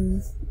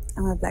I'm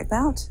a black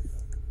belt.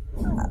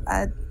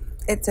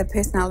 It's a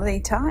personality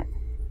type.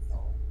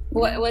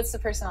 What's the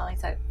personality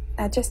type?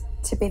 Just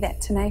to be that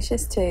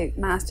tenacious, to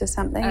master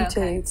something,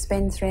 to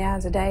spend 3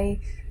 hours a day,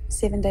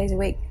 7 days a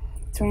week,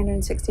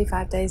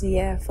 365 days a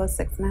year for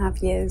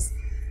 6.5 years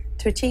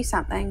to achieve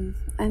something.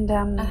 And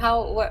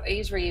what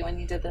age were you when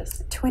you did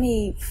this?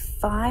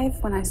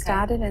 25 when I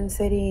started, and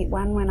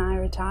 31 when I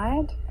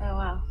retired. Oh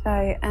wow!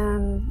 So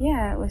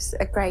yeah, it was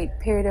a great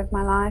period of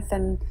my life,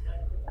 and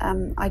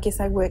I guess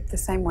I work the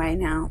same way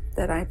now,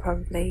 that I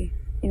probably,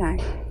 you know,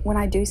 when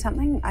I do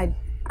something,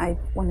 I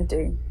want to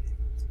do.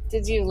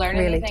 Did you learn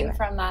anything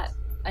from that?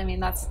 I mean,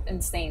 that's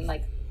insane,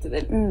 like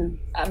the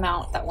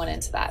amount that went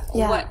into that.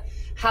 Yeah.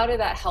 How did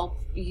that help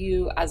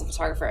you as a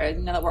photographer? I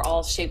know that we're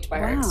all shaped by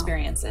our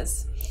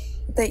experiences.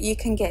 That you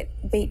can get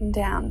beaten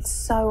down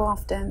so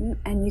often,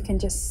 and you can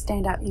just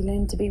stand up. You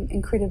learn to be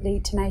incredibly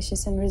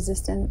tenacious and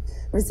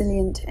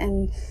resilient,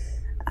 and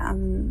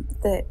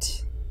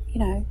that, you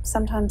know,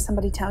 sometimes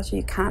somebody tells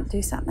you can't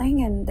do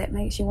something, and that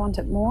makes you want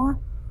it more.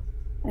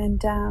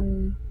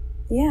 And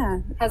yeah.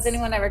 Has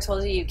anyone ever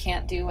told you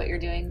can't do what you're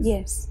doing?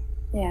 Yes.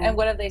 Yeah. And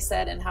what have they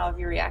said, and how have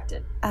you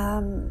reacted?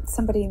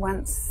 Somebody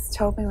once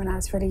told me when I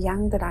was really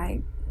young that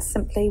I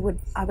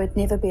would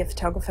never be a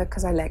photographer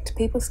because I lacked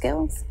people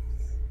skills,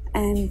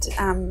 and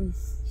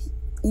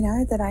you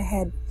know, that I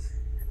had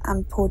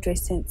poor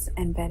dress sense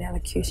and bad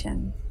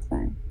elocution.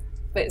 So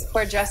But it's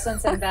poor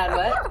Justin's and bad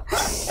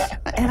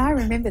what? And I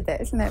remembered that.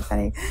 Isn't that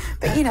funny?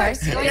 But you know, It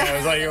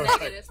was like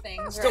negative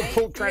things, still right?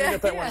 cool trying to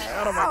get that one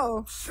out of my.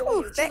 Oh,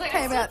 that Like,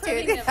 came out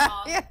too.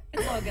 Yeah.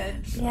 It's all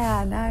good.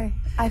 Yeah, no.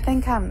 I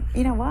think,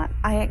 you know what?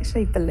 I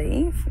actually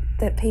believe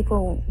that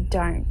people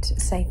don't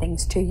say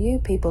things to you.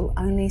 People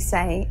only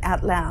say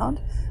out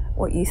loud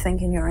what you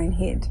think in your own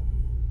head.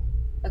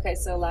 Okay,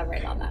 so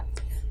elaborate on that.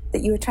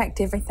 That you attract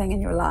everything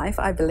in your life.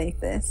 I believe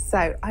this.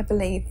 So I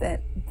believe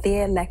that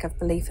their lack of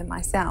belief in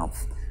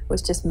myself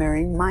was just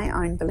mirroring my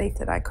own belief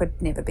that I could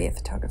never be a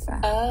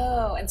photographer.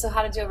 Oh, and so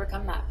how did you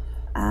overcome that?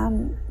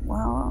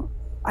 Well,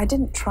 I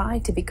didn't try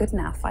to be good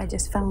enough. I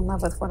just fell in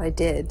love with what I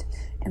did,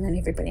 and then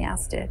everybody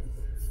else did.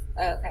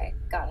 Okay,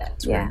 got it.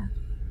 Yeah.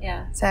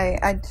 Yeah. So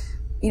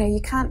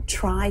you can't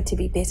try to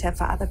be better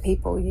for other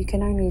people. You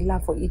can only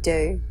love what you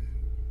do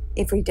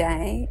every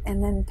day,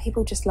 and then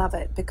people just love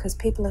it because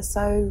people are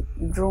so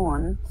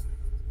drawn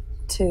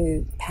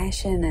to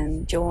passion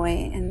and joy,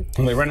 and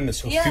When they run into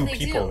so few they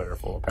people do. that are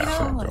full of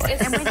passion and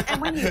joy. and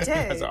when you do,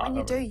 That's when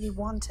you awesome. do, you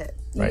want it.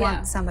 You Right.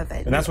 want some of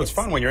it. And that's what's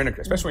fun when you're in,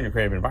 especially when you're in a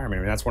creative environment.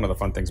 I mean, that's one of the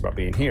fun things about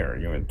being here.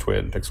 You know, in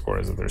TWiT and Pixcore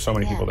is that there's so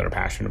many people that are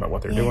passionate about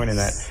what they're doing, and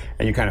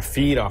you kind of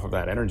feed off of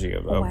that energy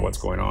of what's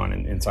going on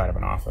inside of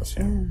an office.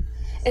 You know?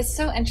 It's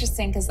so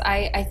interesting because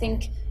I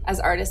think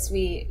as artists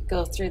we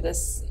go through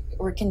this,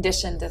 we're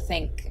conditioned to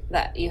think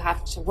that you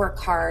have to work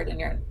hard and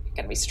you're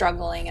going to be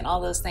struggling and all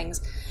those things.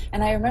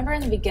 And I remember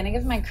in the beginning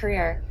of my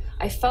career,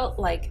 I felt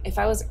like if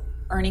I was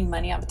earning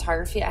money on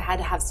photography, I had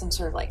to have some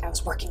sort of I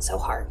was working so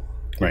hard.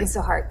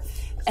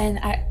 And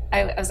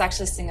I was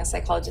actually seeing a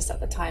psychologist at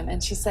the time,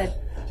 and she said,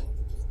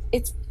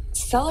 it's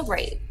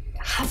celebrate,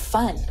 have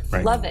fun,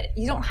 love it.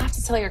 You don't have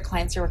to tell your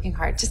clients you're working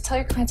hard. Just tell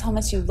your clients how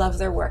much you love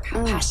their work,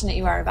 how passionate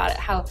you are about it,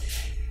 how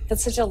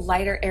that's such a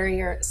lighter,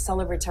 airier,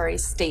 celebratory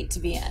state to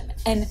be in.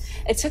 And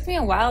it took me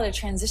a while to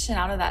transition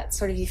out of that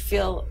sort of,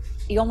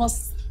 you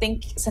almost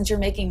think since you're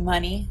making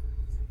money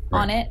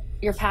on it,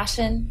 your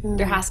passion,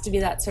 there has to be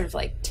that sort of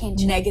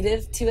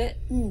negative to it,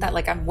 that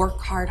I'm work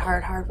hard,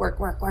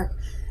 work.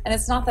 And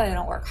it's not that I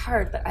don't work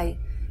hard, but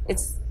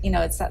it's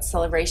that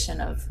celebration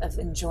of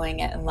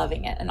enjoying it and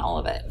loving it and all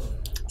of it.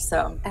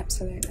 So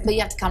absolutely. But you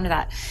have to come to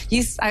that.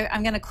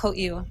 I'm going to quote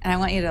you, and I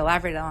want you to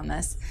elaborate on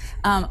this.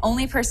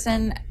 Only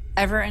person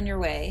ever in your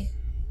way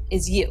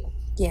is you.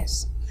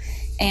 Yes.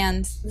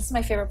 And this is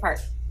my favorite part.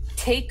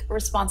 Take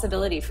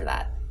responsibility for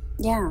that.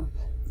 Yeah.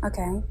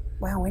 Okay.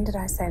 Wow, when did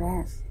I say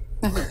that?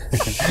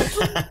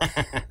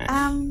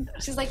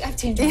 She's like, I've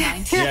changed my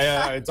mind.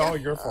 Yeah, it's all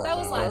your fault. That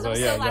was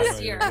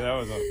last year. That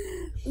was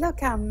Look,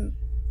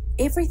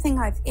 everything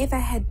I've ever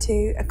had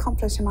to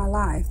accomplish in my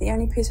life, the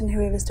only person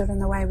who ever stood in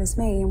the way was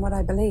me and what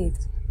I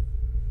believed.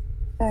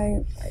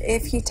 So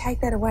if you take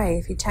that away,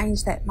 if you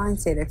change that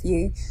mindset, if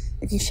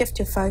you shift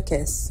your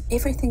focus,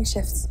 everything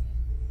shifts.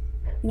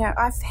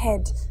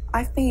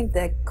 I've been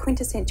the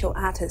quintessential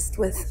artist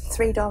with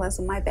 $3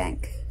 in my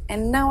bank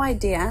and no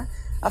idea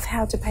of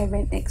how to pay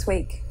rent next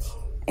week.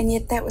 And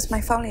yet that was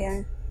my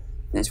folio.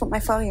 That's what my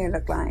folio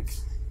looked like.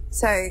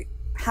 So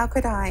how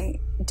could I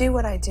do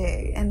what I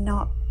do and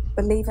not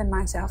believe in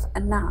myself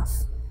enough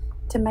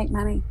to make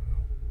money?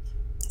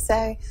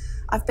 So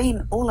I've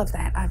been all of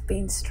that. I've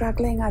been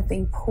struggling, I've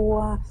been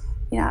poor.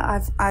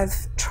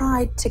 I've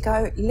tried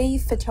to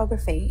leave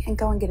photography and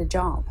go and get a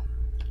job.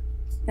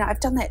 I've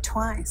done that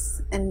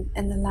twice in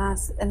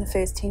the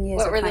first 10 years.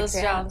 What were those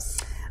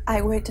jobs?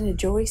 I worked in a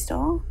jewelry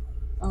store.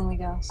 Oh my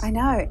gosh. I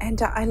know,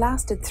 and I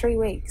lasted 3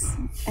 weeks.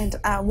 And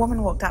a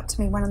woman walked up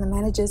to me, one of the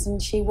managers,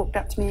 and she walked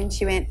up to me and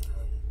she went,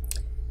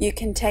 "You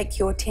can take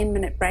your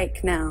 10-minute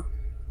break now."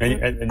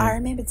 And I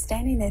remembered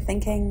standing there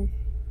thinking,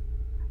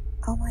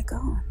 oh my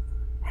God,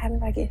 how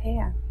did I get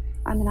here?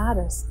 I'm an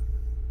artist.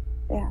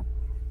 Yeah.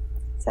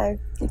 So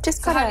you've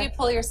just got to... how do you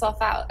pull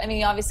yourself out? I mean,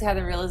 you obviously had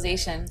the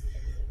realization,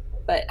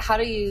 but how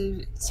did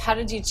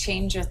you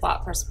change your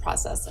thought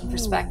process and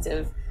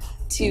perspective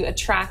to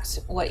attract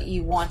what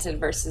you wanted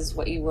versus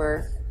what you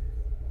were,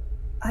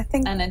 I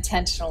think,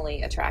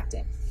 unintentionally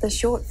attracting? The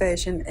short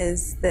version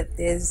is that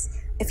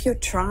if you're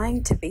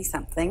trying to be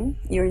something,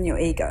 you're in your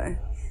ego.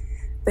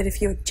 But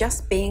if you're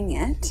just being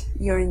it,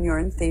 you're in your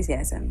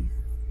enthusiasm.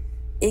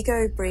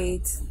 Ego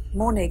breeds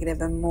more negative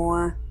and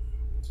more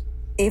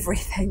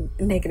everything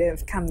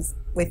negative comes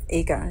with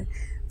ego.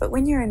 But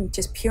when you're in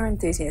just pure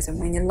enthusiasm,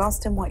 when you're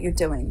lost in what you're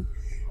doing,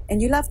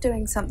 and you love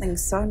doing something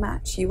so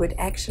much you would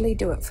actually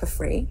do it for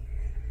free,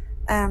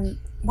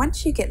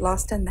 once you get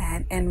lost in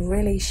that and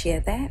really share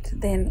that,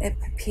 then it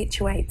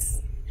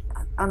perpetuates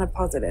on a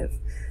positive.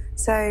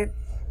 So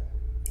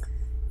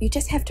you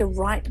just have to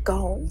write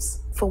goals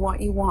for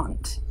what you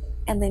want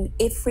and then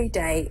every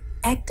day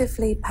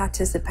actively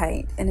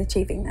participate in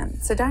achieving them.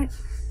 So don't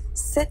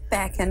sit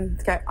back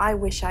and go, I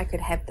wish I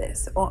could have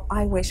this, or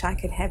I wish I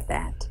could have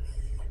that.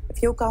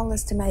 If your goal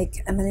is to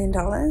make $1 million,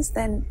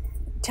 then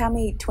tell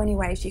me 20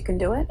 ways you can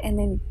do it and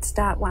then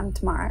start one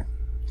tomorrow.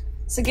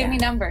 So give me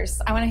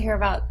numbers. I want to hear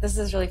about, this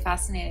is really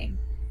fascinating,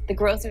 the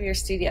growth of your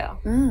studio.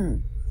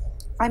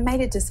 I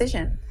made a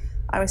decision.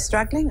 I was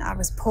struggling, I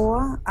was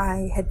poor,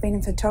 I had been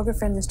a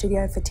photographer in the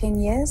studio for 10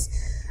 years.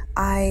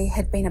 I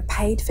had been a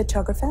paid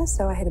photographer,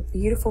 so I had a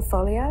beautiful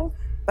folio,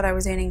 but I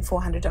was earning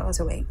 $400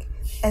 a week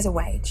as a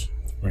wage.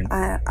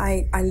 Right.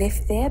 I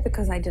left there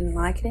because I didn't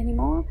like it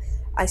anymore.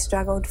 I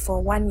struggled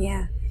for 1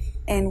 year,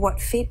 and what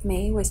fed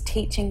me was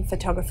teaching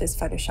photographers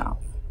Photoshop.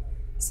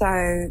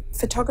 So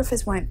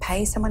photographers won't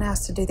pay someone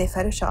else to do their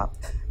Photoshop,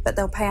 but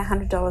they'll pay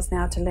 $100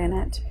 now to learn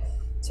it.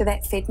 So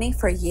that fed me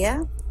for a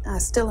year,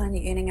 still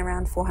only earning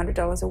around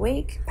 $400 a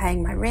week,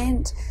 paying my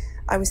rent.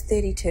 I was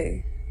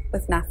 32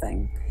 with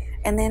nothing.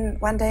 And then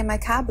one day my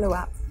car blew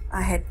up.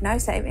 I had no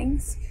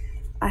savings.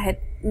 I had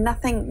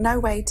nothing, no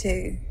way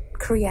to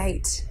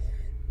create,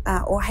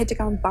 or I had to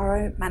go and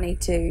borrow money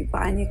to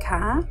buy a new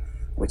car,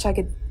 which I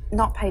could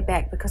not pay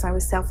back because I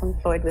was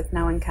self-employed with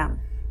no income.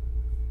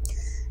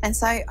 And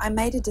so I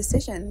made a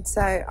decision.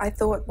 So I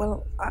thought,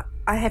 well,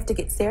 I have to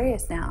get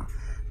serious now.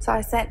 So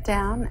I sat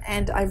down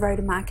and I wrote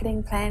a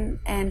marketing plan,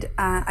 and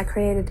I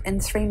created in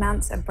 3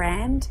 months a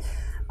brand.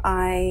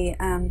 I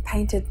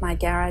painted my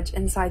garage,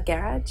 inside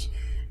garage,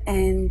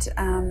 and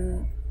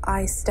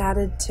I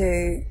started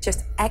to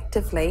just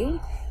actively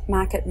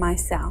market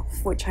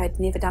myself, which I had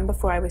never done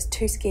before. I was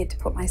too scared to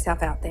put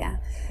myself out there.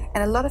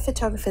 And a lot of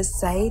photographers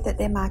say that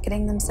they're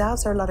marketing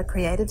themselves, or a lot of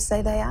creatives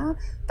say they are,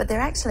 but they're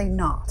actually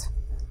not.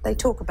 They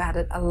talk about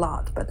it a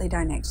lot, but they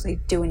don't actually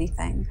do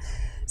anything.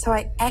 So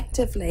I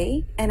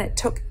actively, and it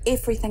took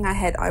everything I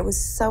had. I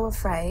was so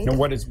afraid. Now,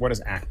 what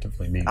does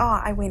actively mean?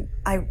 Oh,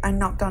 I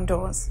knocked on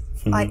doors.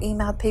 Mm-hmm. I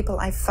emailed people,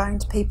 I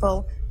phoned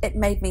people. It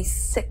made me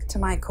sick to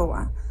my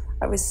core.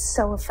 I was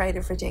so afraid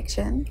of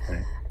rejection.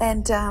 Okay.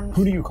 And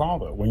who do you call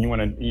though when you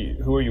want to?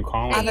 Who are you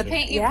calling? You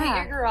paint your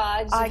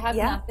garage. You have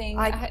nothing.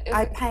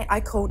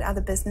 I called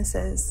other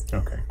businesses.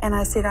 Okay. And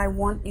I said, I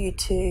want you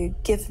to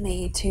give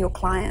me to your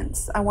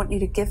clients. I want you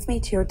to give me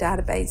to your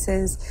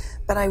databases,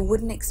 but I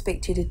wouldn't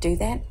expect you to do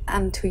that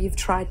until you've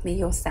tried me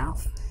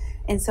yourself.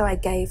 And so I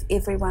gave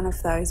every one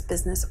of those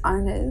business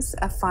owners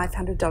a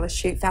 $500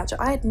 shoot voucher.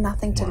 I had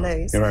nothing to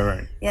lose. Yeah,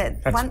 right. Yeah,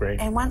 that's great.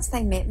 And once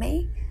they met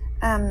me,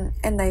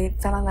 and they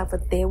fell in love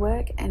with their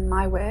work and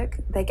my work,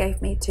 they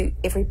gave me to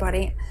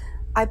everybody.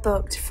 I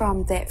booked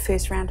from that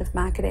first round of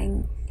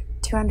marketing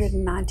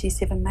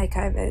 297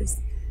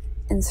 makeovers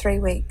in 3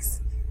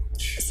 weeks.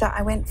 So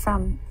I went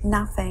from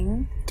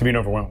nothing to being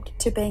overwhelmed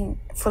to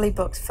being fully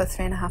booked for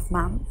 3.5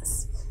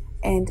 months.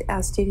 And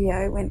our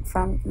studio went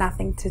from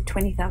nothing to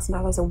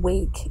 $20,000 a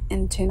week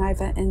in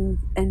turnover in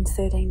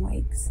 13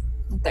 weeks.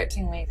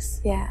 13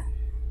 weeks. Yeah.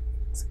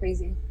 It's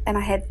crazy. And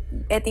I had,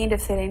 at the end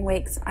of 13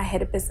 weeks, I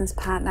had a business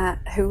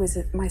partner who was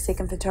my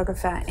second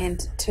photographer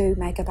and 2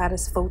 makeup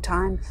artists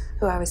full-time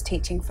who I was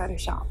teaching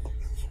Photoshop.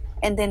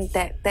 And then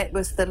that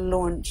was the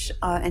launch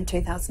in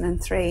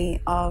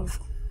 2003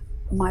 of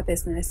my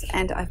business,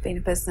 and I've been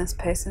a business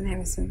person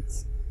ever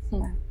since.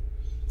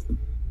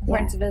 We're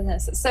into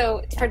business.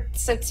 So,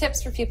 so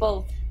tips for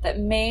people that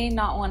may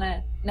not want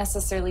to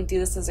necessarily do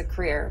this as a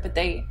career, but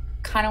they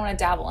kind of want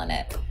to dabble in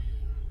it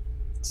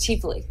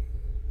cheaply.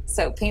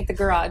 So paint the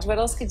garage. What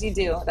else could you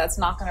do that's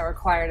not going to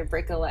require to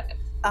break a leg,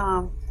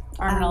 arm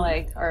and a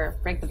leg, or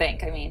break the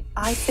bank? I mean,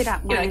 I set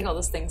up I get all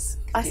those things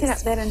confused. I set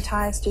up that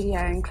entire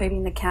studio,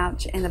 including the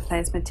couch and the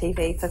plasma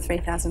TV, for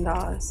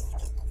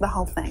 $3,000. The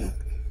whole thing.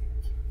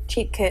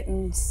 Cheap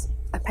curtains.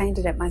 I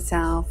painted it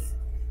myself.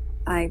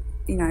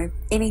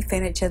 Any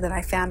furniture that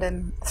I found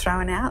and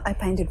thrown out, I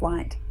painted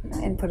white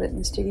and put it in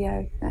the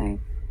studio.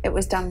 It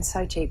was done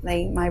so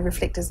cheaply. My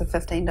reflectors are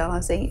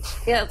 $15 each.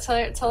 Yeah,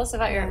 tell us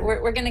about your.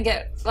 We're going to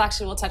get. Well,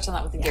 actually, we'll touch on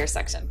that with the gear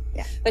section.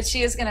 Yeah. But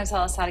she is going to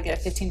tell us how to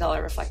get a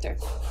 $15 reflector.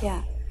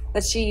 Yeah.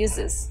 That she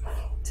uses.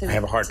 I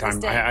have a hard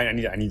time. I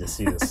need to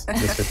see this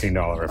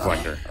 $15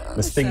 reflector.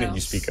 This thing that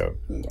you speak of.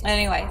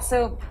 Anyway,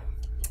 so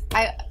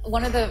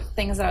one of the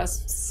things that I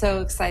was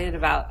so excited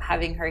about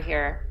having her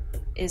here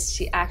is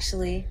she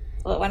actually.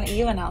 Well, why don't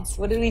you announce?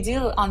 What did we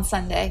do on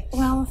Sunday?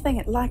 Well, the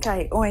thing, like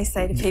I always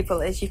say to people,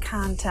 is you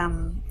can't,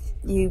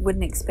 you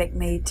wouldn't expect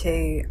me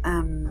to,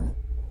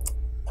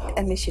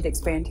 unless you'd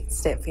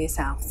experienced it for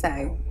yourself. So,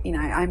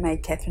 I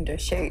made Catherine do a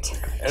shoot.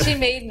 She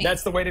made me.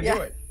 That's the way to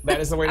do it.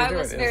 That is the way to do it. I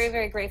was very,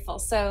 very grateful.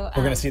 So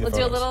we're going to see the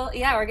photos.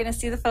 We're going to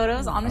see the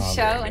photos on the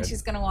show, and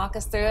she's going to walk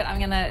us through it. I'm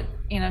going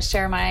to,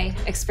 share my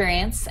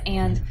experience.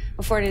 And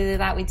before we do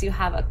that, we do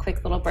have a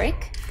quick little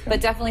break.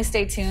 But definitely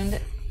stay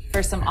tuned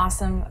for some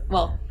awesome,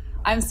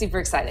 I'm super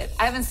excited.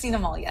 I haven't seen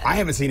them all yet. I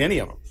haven't seen any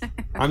of them.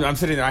 I'm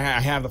sitting there. I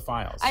have the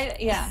files.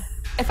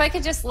 If I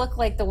could just look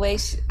like the way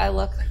I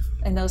look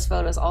in those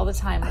photos all the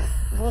time,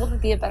 the world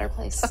would be a better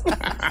place.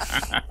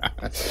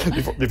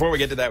 Before we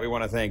get to that, we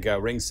want to thank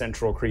Ring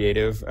Central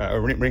Creative.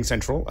 Ring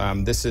Central.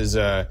 This is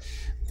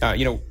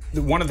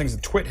one of the things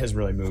that TWiT has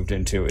really moved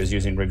into is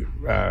using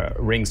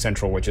Ring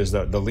Central, which is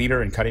the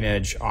leader in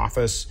cutting-edge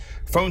office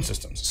phone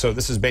systems. So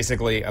this is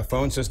basically a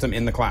phone system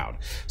in the cloud.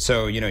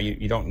 So you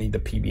don't need the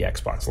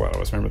PBX box. A lot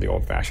of us remember the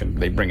old-fashioned.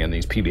 They bring in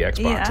these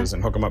PBX boxes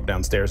and hook them up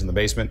downstairs in the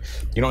basement.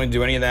 You don't need to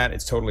do any of that.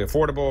 It's totally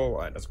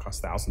affordable. It doesn't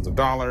cost thousands of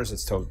dollars.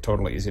 It's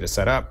totally easy to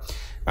set up.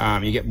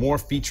 You get more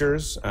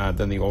features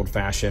than the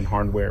old-fashioned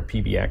hardware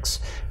PBX.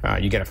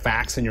 You get a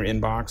fax in your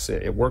inbox.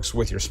 It works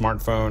with your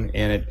smartphone,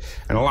 and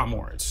a lot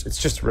more.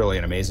 It's just really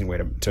an amazing way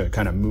to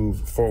kind of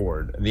move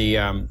forward.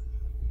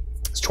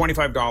 It's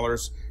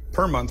 $25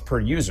 per month per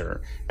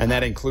user, and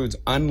that includes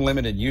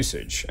unlimited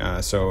usage.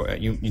 So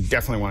you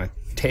definitely want to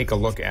take a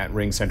look at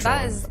Ring Central.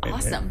 That is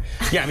awesome.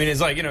 Yeah, I mean, it's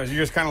like, you're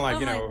just kind of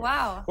like,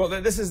 wow. Well,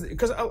 this is,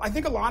 because I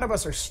think a lot of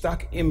us are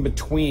stuck in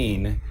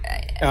between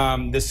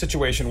this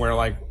situation where,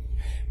 like,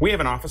 we have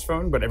an office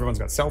phone, but everyone's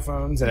got cell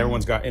phones,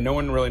 and no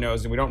one really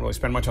knows, and we don't really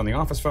spend much on the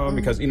office phone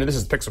because, this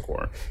is Pixel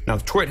Core. Now,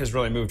 TWiT has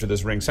really moved to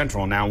this Ring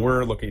Central. Now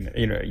we're looking,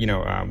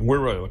 we're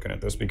really looking at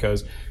this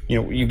because,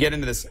 you get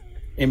into this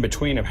in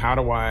between of how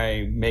do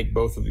I make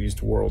both of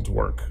these worlds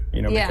work,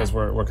 because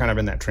we're kind of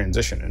in that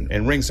transition,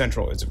 and Ring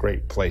Central is a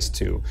great place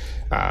to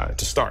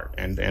start,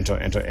 and I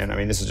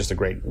mean, this is just a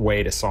great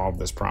way to solve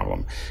this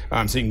problem.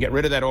 So you can get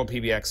rid of that old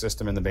PBX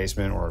system in the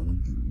basement, or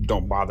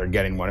don't bother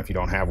getting one if you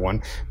don't have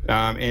one,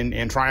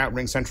 and try out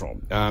Ring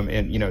Central.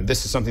 And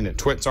this is something that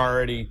TWiT's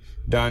already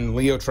done.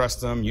 Leo trusts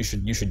them. You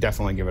should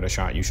definitely give it a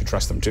shot. You should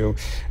trust them too.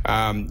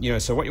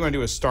 So what you want to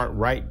do is start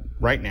right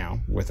now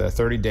with a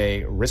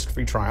 30-day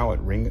risk-free trial at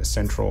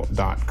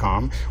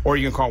ringcentral.com, or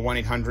you can call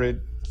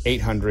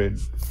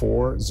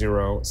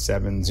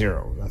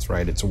 1-800-800-4070. That's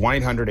right. It's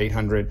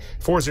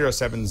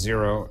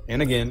 1-800-800-4070,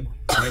 and again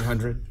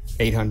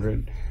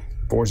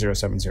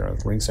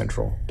 1-800-800-4070.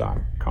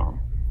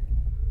 ringcentral.com.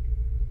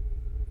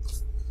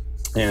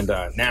 And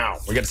now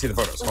we get to see the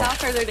photos. Without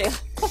further ado,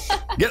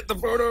 get the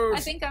photos.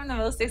 I think I'm the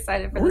most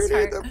excited for this part.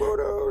 We need the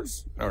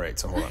photos. All right,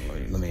 so hold on.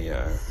 Let me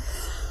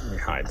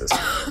hide this.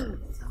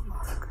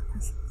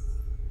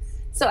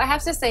 So I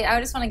have to say, I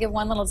just want to give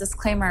one little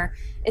disclaimer.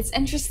 It's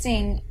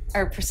interesting,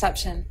 or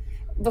perception.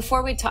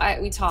 Before we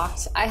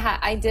talked,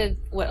 I did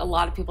what a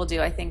lot of people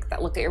do, I think,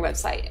 that look at your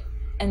website,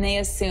 and they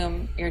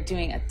assume you're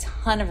doing a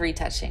ton of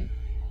retouching,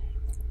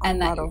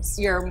 and that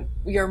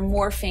you're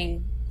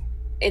morphing.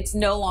 It's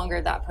no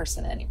longer that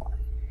person anymore.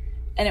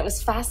 And it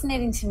was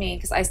fascinating to me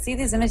because I see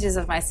these images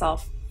of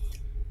myself,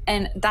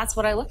 and that's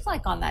what I looked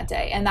like on that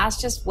day. And that's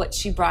just what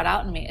she brought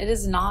out in me. It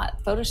is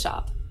not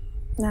Photoshop.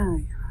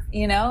 No.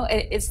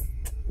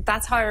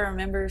 That's how I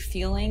remember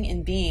feeling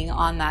and being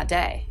on that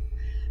day.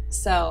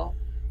 So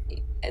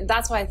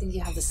that's why I think you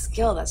have the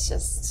skill that's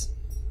just,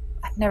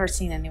 I've never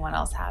seen anyone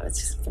else have. It's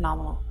just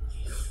phenomenal.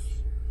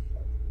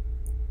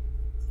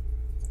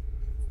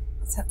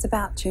 So it's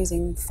about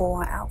choosing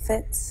 4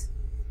 outfits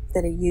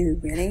that are you,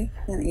 really,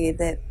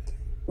 that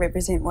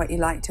represent what you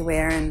like to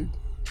wear and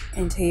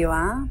who you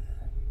are.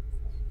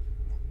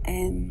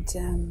 And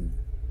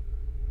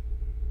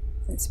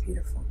it's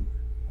beautiful.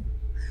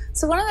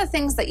 So one of the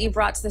things that you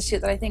brought to the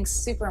shoot that I think is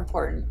super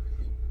important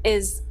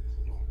is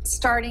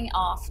starting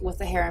off with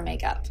the hair and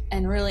makeup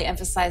and really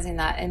emphasizing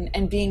that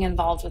and being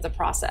involved with the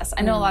process.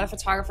 I know a lot of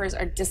photographers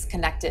are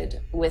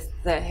disconnected with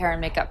the hair and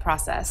makeup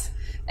process,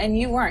 and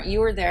you weren't. You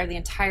were there the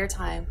entire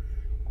time,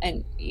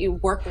 and you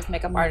work with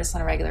makeup artists on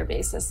a regular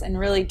basis and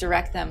really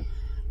direct them.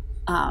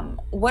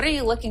 What are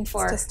you looking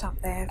for? Let's just stop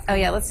there. Oh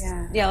yeah,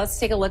 let's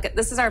take a look at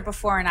this. Is our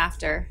before and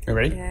after. You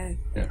ready?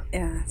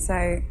 Yeah.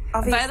 So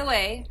by the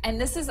way,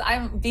 and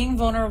I'm being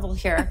vulnerable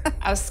here.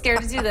 I was scared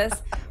to do this,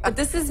 but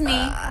this is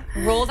me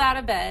rolled out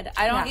of bed.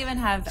 I don't even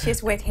have. She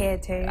has wet hair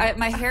too.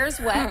 My hair's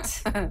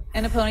wet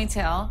in a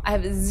ponytail. I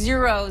have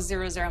zero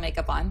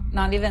makeup on,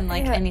 not even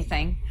like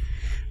anything.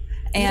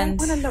 And you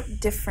don't want to look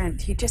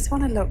different. You just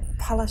want to look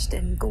polished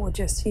and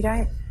gorgeous. You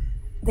don't.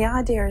 The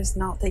idea is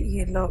not that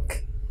you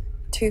look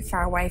too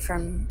far away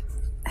from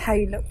how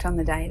you looked on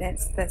the day.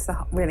 That's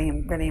really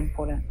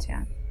important.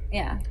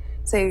 Yeah.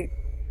 So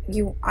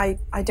I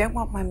don't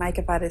want my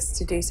makeup artist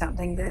to do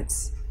something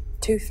that's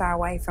too far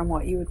away from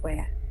what you would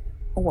wear,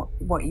 or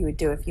what you would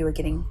do if you were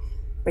getting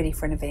ready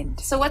for an event.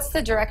 So what's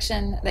the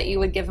direction that you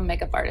would give a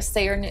makeup artist?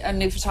 Say you're a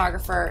new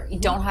photographer, you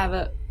don't have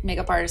a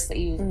makeup artist that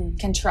you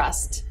can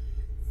trust.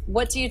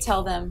 What do you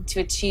tell them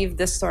to achieve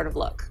this sort of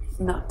look?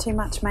 Not too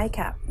much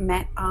makeup.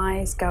 Matte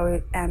eyes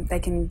go. They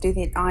can do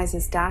their eyes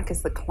as dark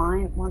as the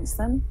client wants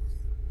them.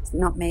 It's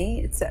not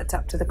me. It's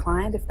up to the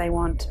client. If they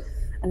want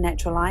a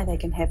natural eye, they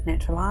can have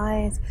natural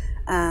eyes,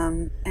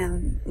 and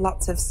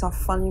lots of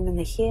soft volume in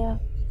the hair.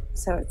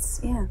 So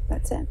that's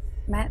it.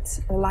 Matte,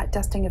 a light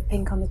dusting of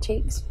pink on the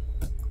cheeks.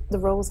 The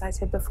rules I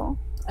said before.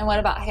 And what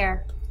about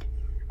hair?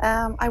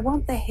 I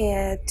want the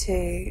hair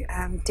to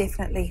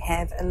definitely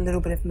have a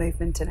little bit of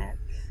movement in it.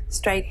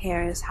 Straight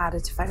hair is harder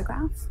to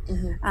photograph.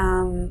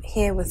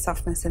 Hair with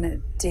softness in it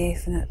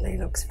definitely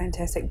looks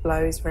fantastic,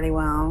 blows really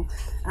well,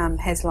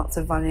 has lots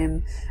of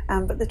volume.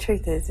 But the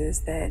truth is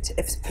that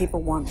if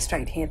people want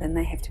straight hair, then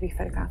they have to be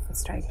photographed with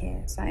straight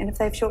hair. So, and if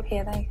they have short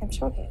hair, they have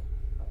short hair.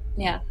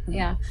 Yeah.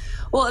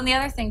 Well, and the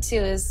other thing too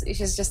is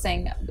she's just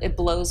saying it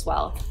blows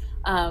well.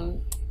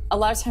 A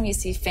lot of time you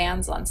see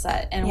fans on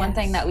set, and one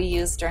thing that we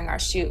used during our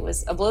shoot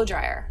was a blow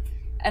dryer,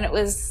 and it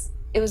was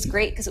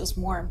great because it was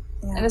warm.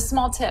 And a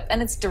small tip, and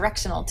it's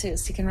directional too,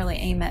 so you can really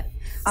aim it.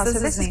 So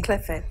this is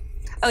Clifford.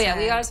 Oh yeah, So,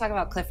 we got to talk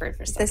about Clifford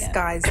for a second. This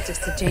guy's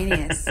just a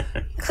genius.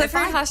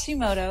 Clifford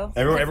Hashimoto.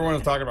 Everyone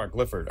was talking about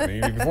Clifford. I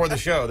mean, before the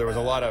show, there was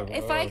a lot of.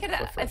 If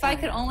I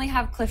could only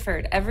have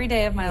Clifford every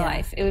day of my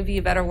life, it would be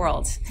a better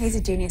world. He's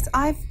a genius.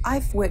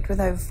 I've worked with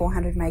over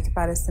 400 makeup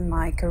artists in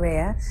my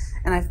career,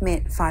 and I've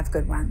met 5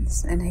 good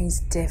ones, and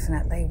he's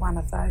definitely one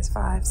of those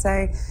 5.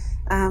 So,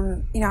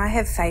 you know, I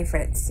have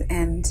favourites,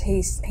 and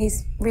he's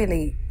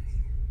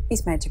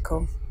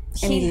magical,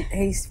 and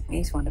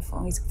he's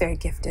wonderful. He's very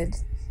gifted.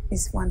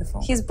 He's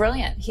wonderful. He's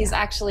brilliant. He's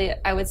actually,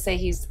 I would say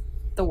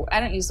I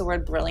don't use the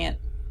word brilliant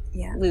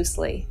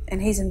loosely.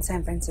 And he's in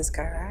San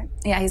Francisco, right?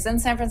 Yeah, he's in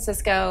San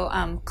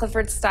Francisco.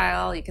 Clifford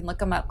style. You can look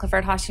him up,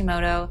 Clifford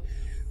Hashimoto.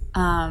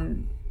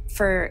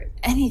 For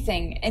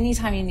anything,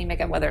 anytime you need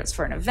makeup, whether it's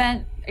for an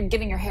event, or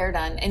getting your hair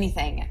done,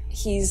 anything,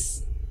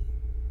 he's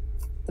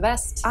the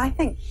best. I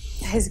think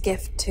his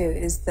gift too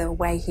is the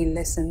way he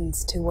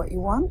listens to what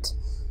you want,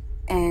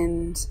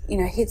 and you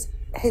know his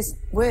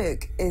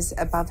work is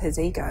above his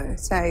ego.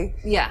 So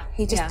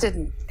he just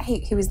didn't.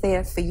 He was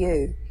there for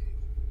you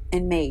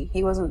and me.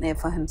 He wasn't there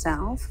for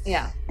himself.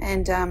 Yeah,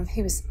 and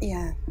he was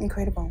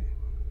incredible,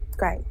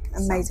 great,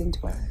 amazing to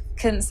work.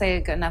 Couldn't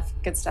say enough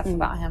good stuff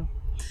about him.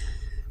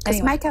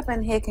 Because makeup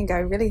and hair can go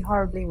really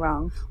horribly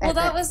wrong. Well,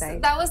 that was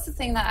the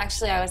thing that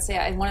actually I would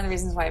say one of the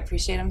reasons why I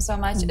appreciate him so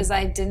much is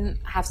I didn't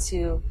have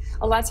to.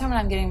 A lot of time when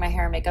I'm getting my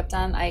hair and makeup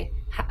done,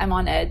 I'm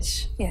on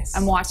edge. Yes.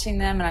 I'm watching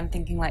them and I'm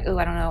thinking like, oh,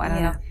 I don't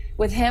know.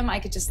 With him, I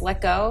could just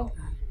let go,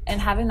 and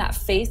having that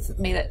faith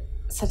made it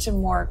such a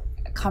more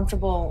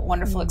comfortable,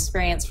 wonderful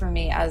experience for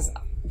me as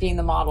being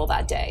the model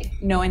that day,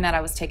 knowing that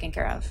I was taken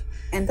care of.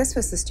 And this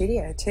was the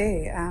studio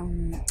too.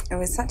 It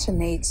was such a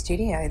neat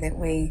studio that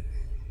we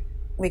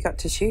got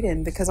to shoot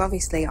in, because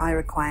obviously I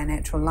require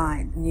natural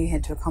light and you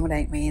had to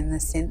accommodate me in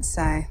this sense.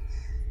 So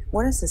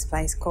what is this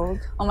place called?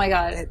 Oh my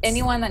God.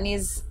 Anyone that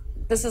needs,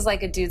 this is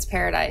like a dude's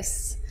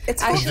paradise.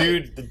 It's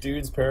actually the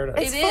dude's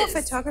paradise. It's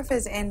for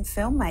photographers and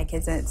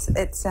filmmakers.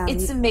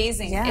 It's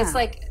amazing. Yeah. It's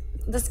like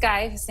this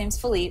guy, his name's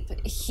Philippe.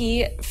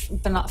 He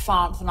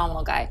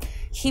phenomenal guy.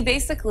 He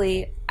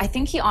basically, I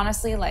think he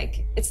honestly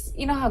like, it's,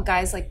 you know how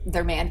guys like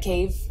their man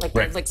cave, like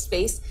like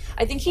space.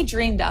 I think he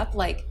dreamed up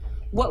like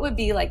what would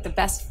be like the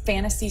best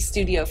fantasy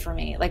studio for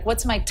me? Like,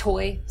 what's my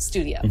toy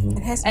studio?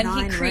 It has 9 rooms.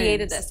 And he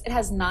created rooms. this. It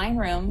has 9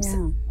 rooms.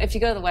 Yeah. If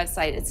you go to the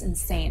website, it's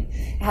insane.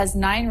 It has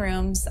 9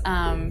 rooms,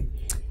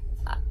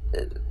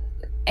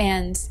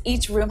 and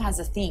each room has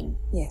a theme.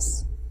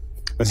 Yes.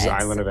 This is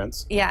Island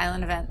Events? Yeah,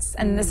 Island Events.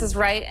 And this is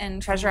right in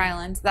Treasure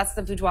Island. That's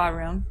the boudoir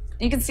room.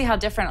 You can see how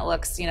different it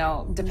looks, you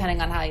know,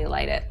 depending on how you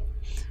light it.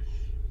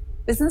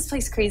 Isn't this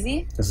place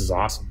crazy? This is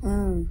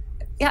awesome.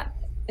 Yeah,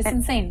 it's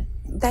insane.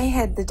 They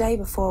had, the day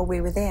before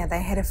we were there,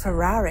 they had a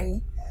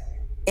Ferrari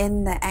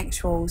in the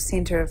actual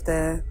center of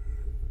the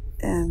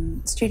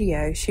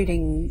studio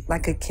shooting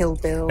like a Kill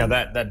Bill. Now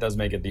that does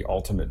make it the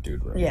ultimate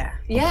dude room. Yeah.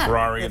 Yeah.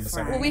 Ferrari in the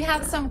center. Well, we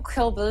have some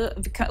Kill Bill.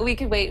 We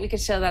could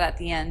show that at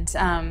the end.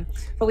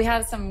 But we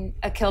have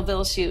a Kill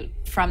Bill shoot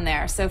from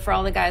there. So for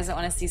all the guys that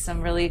want to see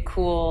some really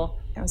cool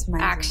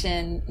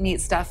action, neat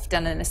stuff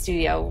done in a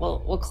studio,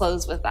 we'll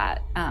close with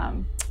that.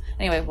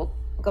 Anyway, we'll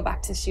go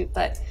back to shoot.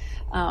 But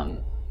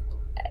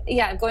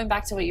yeah, going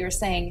back to what you were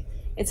saying,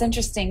 it's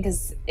interesting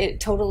because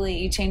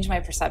you changed my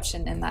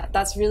perception, and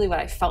that's really what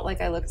I felt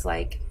like I looked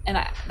like, and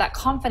that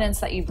confidence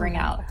that you bring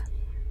out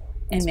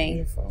in me.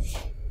 Beautiful.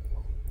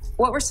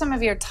 What were some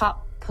of your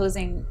top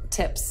posing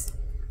tips?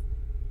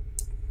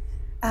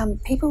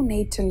 People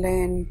need to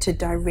learn to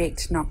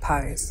direct, not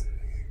pose.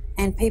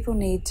 And people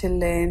need to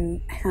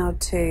learn how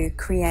to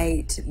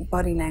create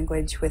body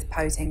language with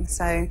posing.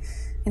 So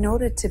in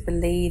order to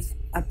believe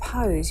a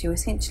pose, you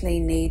essentially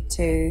need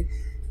to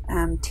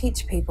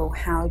teach people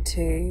how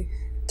to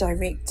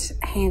direct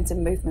hands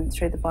and movement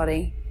through the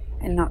body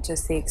and not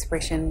just the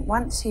expression.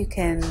 Once you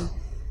can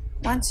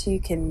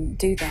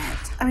do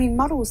that, I mean,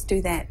 models do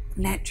that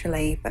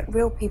naturally, but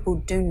real people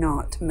do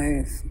not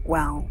move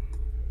well.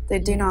 They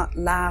do not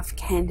laugh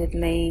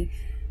candidly.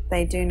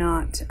 They do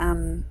not,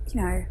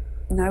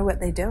 know what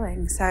they're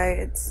doing. So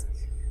it's,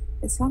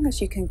 as long as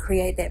you can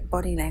create that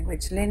body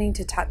language, learning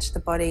to touch the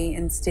body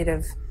instead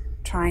of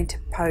trying to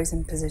pose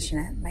and position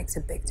it makes a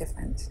big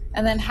difference.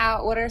 And then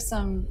what are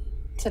some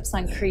tips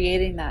on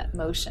creating that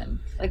motion?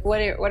 Like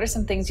what are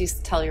some things you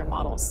tell your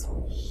models?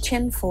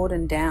 Chin forward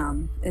and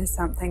down is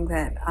something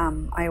that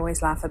I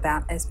always laugh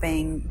about as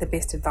being the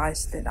best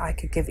advice that I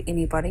could give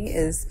anybody,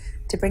 is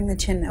to bring the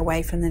chin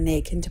away from the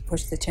neck and to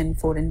push the chin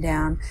forward and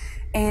down,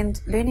 and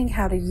learning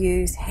how to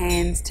use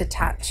hands to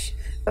touch.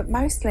 But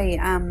mostly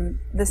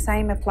the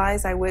same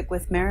applies. I work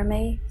with Mirror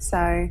Me,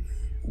 so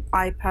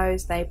I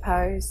pose, they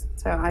pose,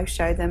 so I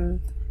show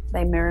them,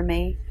 they mirror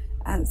me,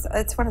 and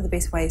it's one of the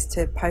best ways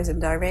to pose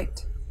and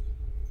direct.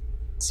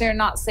 So you're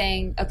not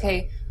saying,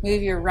 okay,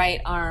 move your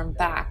right arm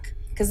back,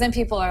 because then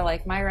people are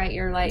like, my right,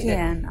 your right.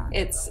 Yeah, no.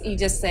 It's, you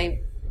just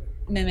say,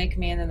 mimic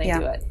me, and then they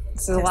do it.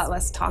 So a lot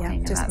less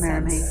talking in just that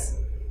mirror sense.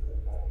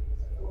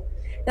 me.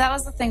 That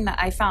was the thing that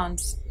I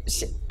found,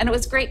 and it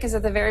was great because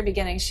at the very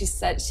beginning she just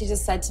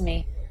said to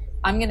me,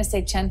 I'm going to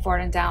say chin forward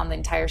and down the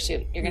entire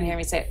shoot. You're going to hear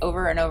me say it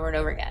over and over and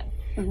over again.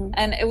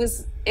 And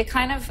it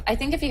kind of, I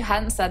think if you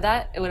hadn't said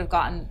that, it would have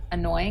gotten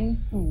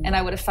annoying and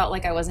I would have felt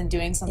like I wasn't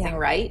doing something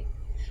right.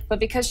 But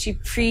because she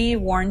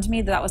pre-warned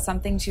me that was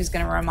something she was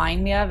going to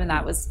remind me of and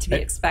that was to be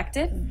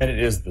expected. And it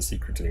is the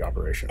secret to the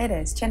operation. It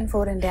is. Chin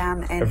forward and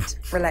down and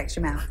relax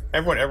your mouth.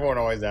 Everyone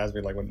always asks me,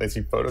 like, when they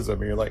see photos of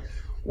me, you're like,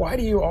 why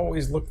do you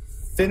always look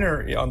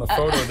thinner on the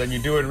photo than you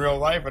do in real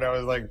life? And I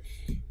was like,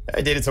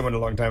 I dated someone a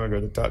long time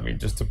ago that taught me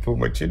just to pull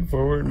my chin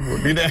forward and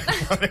would be there.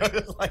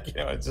 It's like, you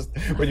know, it's just,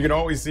 but you can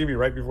always see me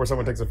right before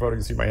someone takes a photo,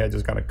 you see my head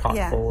just kind of cocked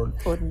forward.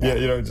 Yeah,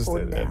 you know, just,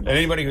 and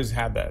anybody who's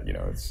had that, you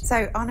know, it's.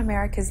 So on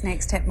America's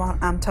Next top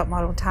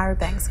model, Tyra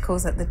Banks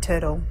calls it the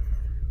turtle.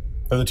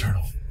 Oh, the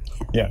turtle.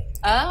 Yeah.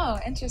 Oh,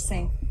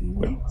 interesting.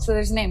 So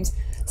there's names.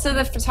 So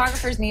the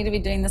photographers need to be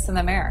doing this in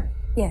the mirror.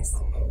 Yes.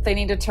 They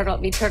need to be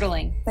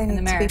turtling they in the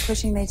need mirror. to be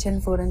pushing their chin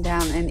forward and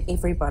down in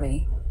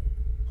everybody.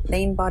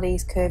 Lean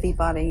bodies, curvy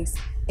bodies,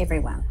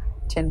 everyone.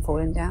 Chin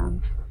forward and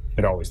down.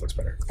 It always looks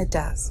better. It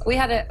does.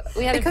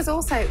 Because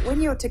also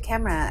when you're to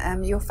camera,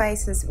 when your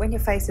face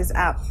is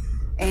up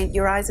and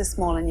your eyes are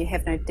small and you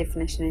have no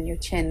definition in your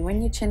chin,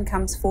 when your chin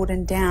comes forward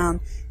and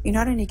down, you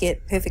not only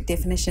get perfect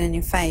definition in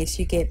your face,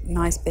 you get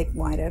nice big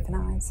wide open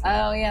eyes.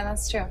 Oh yeah,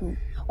 that's true.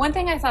 One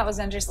thing I thought was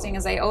interesting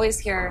is I always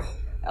hear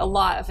a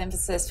lot of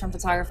emphasis from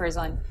photographers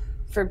on,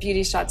 for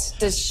beauty shots,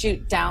 to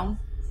shoot down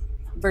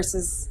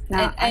versus...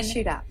 No, I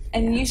shoot up.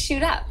 And you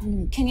shoot up.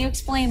 Can you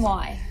explain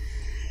why?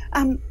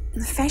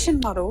 Fashion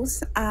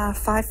models are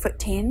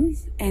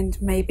 5'10"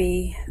 and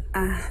maybe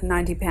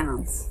 90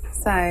 pounds.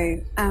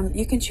 So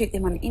you can shoot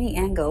them on any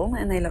angle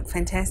and they look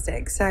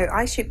fantastic. So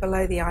I shoot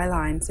below the eye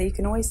line. So you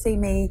can always see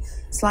me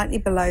slightly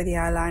below the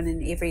eye line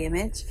in every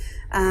image.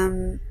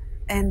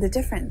 And the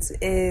difference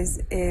is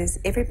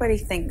everybody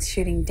thinks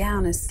shooting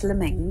down is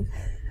slimming,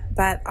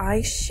 but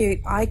I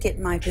get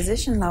my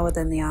position lower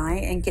than the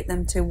eye and get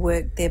them to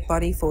work their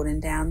body forward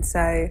and down.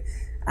 So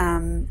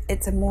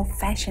it's a more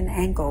fashion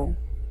angle.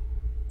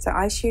 So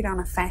I shoot on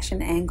a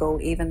fashion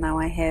angle, even though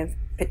I have,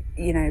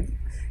 you know,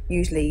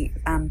 usually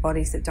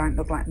bodies that don't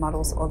look like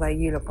models, although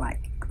you look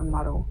like a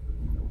model.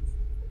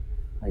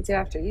 I do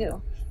after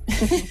you.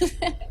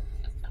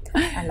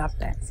 I love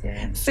that.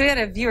 Yeah. So we had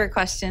a viewer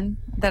question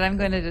that I'm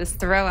going to just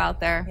throw out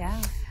there. Yeah.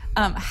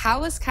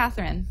 How was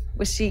Catherine?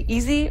 Was she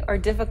easy or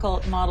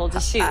difficult model to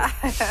shoot?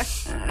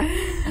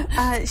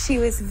 She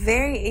was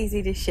very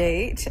easy to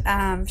shoot.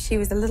 She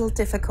was a little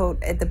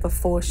difficult at the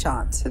before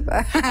shot. Oh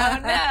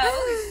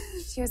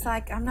no! She was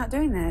like, "I'm not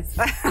doing this,"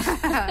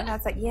 and I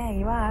was like, "Yeah,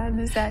 you are." And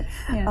it's like,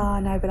 "Oh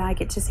no, but I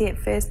get to see it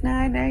first."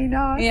 No, you're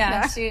not.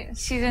 Yeah, no.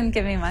 she didn't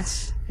give me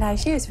much. No,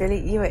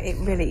 you were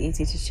really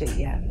easy to shoot.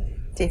 Yeah.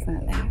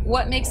 Definitely.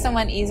 What makes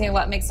someone easy and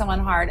what makes someone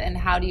hard, and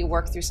how do you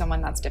work through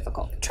someone that's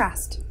difficult?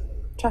 Trust.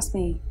 Trust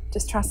me.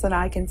 Just trust that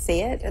I can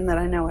see it and that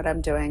I know what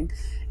I'm doing.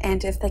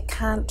 And if they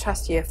can't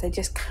trust you, if they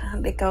just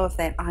can't let go of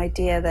that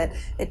idea that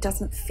it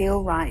doesn't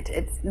feel right,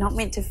 it's not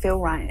meant to feel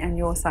right on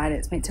your side,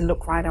 it's meant to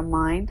look right on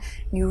mine,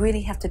 you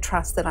really have to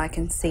trust that I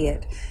can see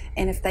it.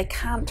 And if they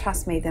can't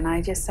trust me, then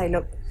I just say,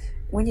 look,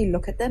 when you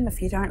look at them,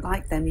 if you don't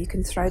like them, you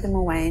can throw them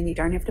away and you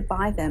don't have to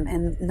buy them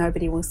and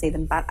nobody will see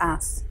them but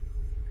us.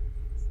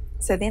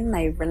 So then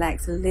they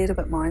relax a little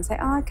bit more and say,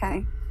 oh,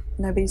 okay,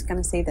 nobody's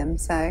going to see them.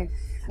 So,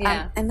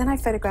 and then I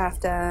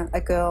photographed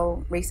a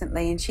girl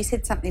recently and she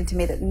said something to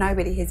me that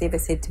nobody has ever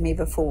said to me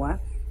before.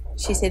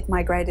 She said,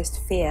 my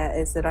greatest fear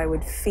is that I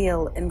would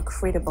feel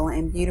incredible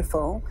and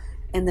beautiful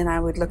and then I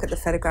would look at the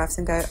photographs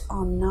and go,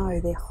 oh no,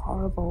 they're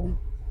horrible.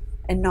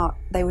 And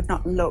they would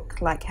not look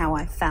like how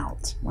I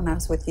felt when I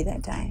was with you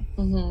that day.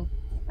 And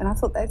I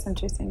thought that's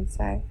interesting.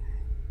 So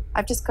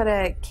I've just got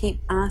to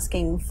keep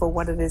asking for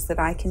what it is that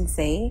I can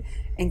see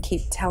and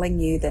keep telling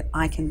you that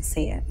I can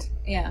see it.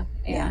 Yeah.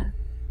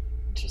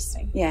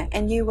 Interesting. Yeah,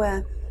 and you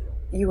were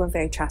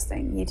very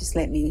trusting. You just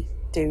let me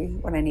do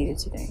what I needed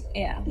to do.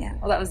 Yeah.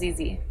 Well, that was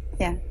easy.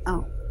 Yeah.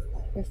 Oh.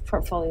 Your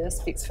portfolio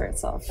speaks for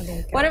itself.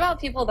 What about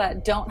people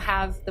that don't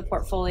have the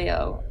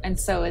portfolio? And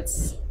so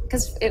it's,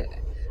 because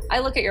I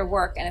look at your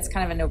work and it's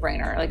kind of a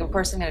no-brainer. Like, of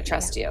course I'm going to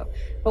trust you.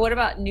 But what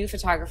about new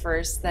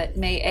photographers that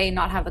may,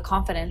 not have the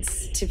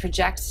confidence to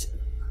project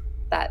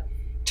that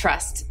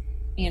trust,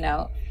 you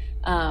know,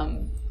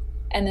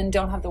 and then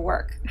don't have the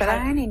work? But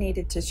I only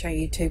needed to show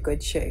you 2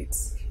 good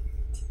shoots.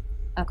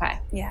 Okay.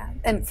 Yeah.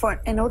 And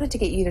in order to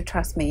get you to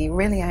trust me,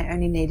 really I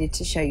only needed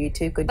to show you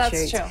 2 good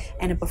shoots. That's true.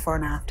 And a before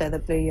and after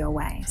that blew you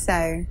away.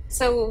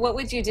 So what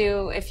would you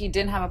do if you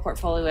didn't have a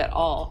portfolio at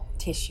all?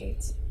 Test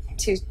shoots.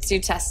 To do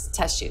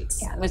test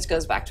shoots, which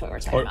goes back to what we're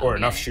talking about. Or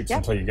enough shoots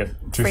until you get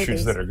 2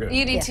 shoots that are good.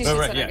 You need 2 shoots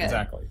that are good.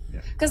 Exactly.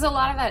 Because a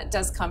lot of that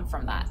does come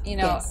from that. You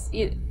know,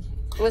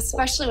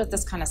 especially with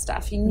this kind of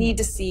stuff, you need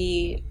to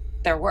see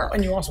their work.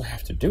 And you also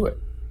have to do it.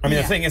 I mean,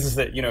 the thing is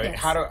that, you know,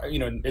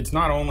 it's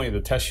not only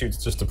the test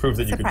shoots just to prove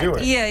that you can do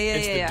it.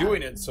 It's the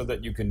doing it so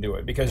that you can do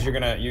it. Because you're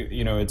going to,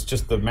 you know, it's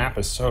just the map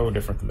is so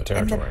different than the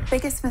territory. And the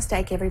biggest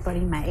mistake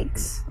everybody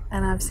makes,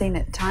 and I've seen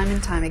it time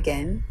and time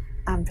again,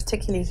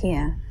 particularly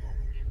here,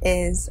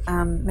 is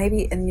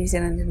maybe in New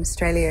Zealand and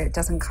Australia it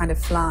doesn't kind of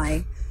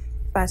fly,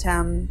 but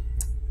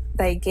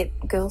they get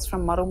girls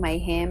from Model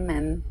Mayhem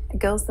and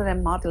girls that are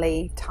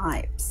modelly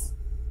types,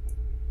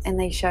 and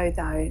they show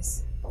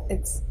those.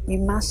 You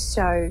must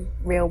show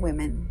real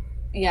women.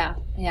 Yeah.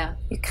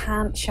 You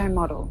can't show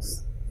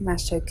models. You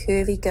must show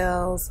curvy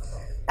girls.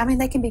 I mean,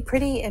 they can be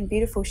pretty and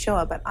beautiful,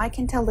 sure, but I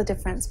can tell the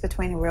difference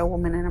between a real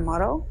woman and a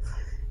model,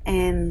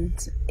 and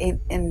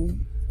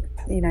in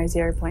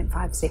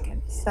 0.5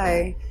 seconds.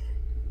 So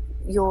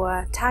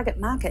your target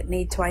market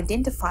need to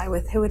identify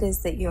with who it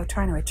is that you're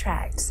trying to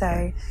attract.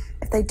 So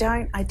if they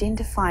don't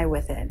identify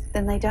with it,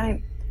 then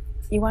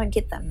you won't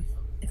get them.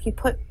 If you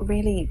put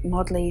really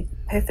modelly,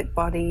 perfect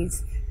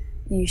bodies,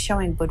 you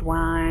showing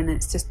boudoir and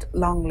it's just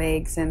long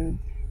legs, and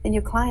then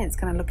your client's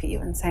going to look at you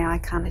and say, I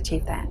can't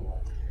achieve that.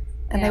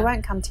 And they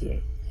won't come to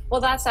you.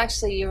 Well, that's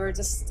actually, you were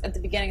just, at the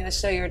beginning of the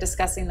show, you were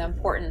discussing the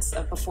importance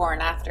of before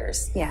and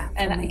afters. Yeah.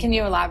 And can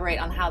you elaborate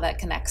on how that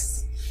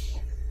connects?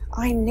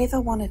 I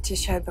never wanted to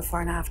show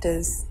before and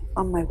afters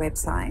on my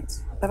website,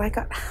 but I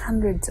got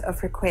hundreds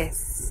of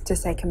requests to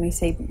say, can we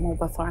see more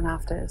before and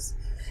afters?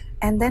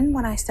 And then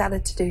when I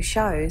started to do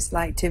shows,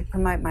 like to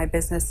promote my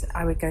business,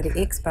 I would go to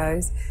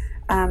expos.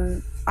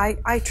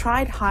 I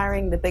tried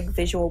hiring the big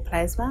visual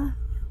plasma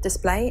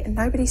display, and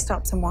nobody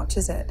stops and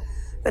watches it.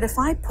 But if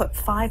I put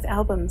 5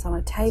 albums on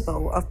a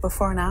table of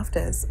before and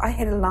afters, I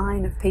had a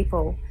line of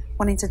people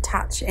wanting to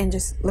touch and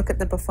just look at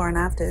the before and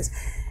afters.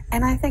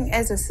 And I think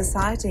as a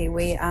society,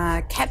 we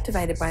are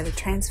captivated by the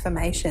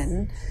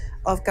transformation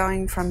of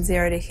going from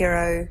zero to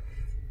hero.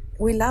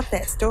 We love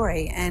that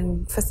story.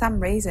 And for some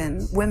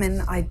reason,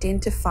 women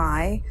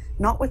identify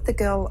not with the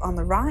girl on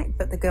the right,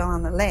 but the girl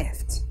on the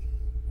left.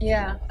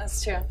 Yeah,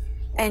 that's true.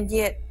 And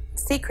yet,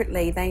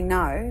 secretly, they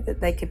know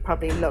that they could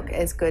probably look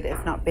as good,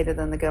 if not better,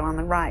 than the girl on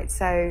the right.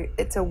 So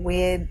it's a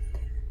weird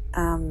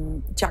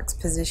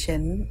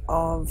juxtaposition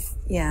of,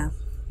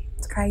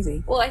 it's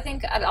crazy. Well, I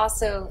think I'd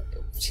also,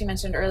 she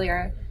mentioned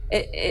earlier,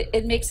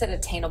 it makes it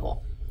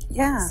attainable.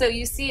 Yeah. So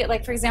you see it,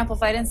 like, for example,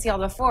 if I didn't see all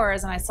the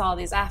befores and I saw all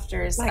these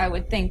afters, I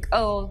would think,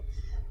 oh,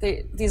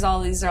 these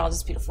are all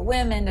just beautiful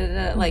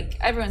women. Like,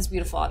 everyone's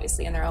beautiful,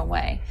 obviously, in their own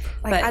way.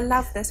 Like, but I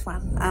love this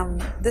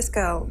one. This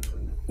girl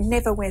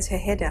never wears her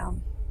hair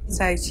down.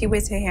 So she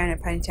wears her hair in a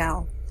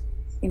ponytail,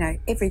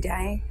 every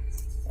day.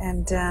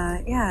 And,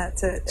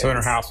 So in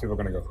her house, people are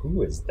going to go,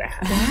 who is that?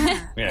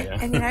 Yeah. Yeah.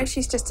 And,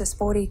 she's just a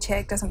sporty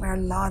chick, doesn't wear a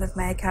lot of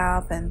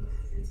makeup.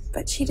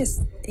 But she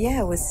just,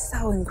 was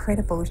so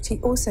incredible. She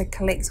also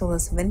collects all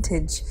this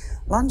vintage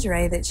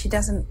lingerie that she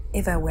doesn't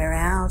ever wear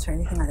out or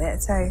anything like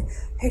that. So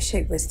her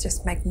shoot was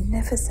just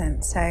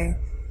magnificent. So,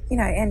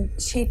 and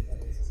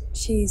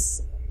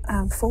she's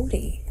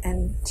 40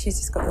 and she's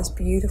just got this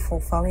beautiful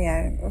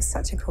folio. It was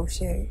such a cool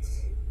shoot.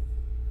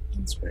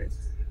 That's great.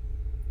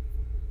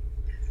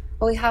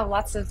 Well, we have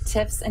lots of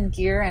tips and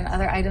gear and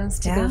other items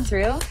to go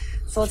through.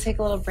 So we'll take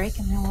a little break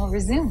and then we'll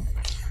resume.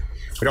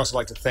 We'd also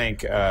like to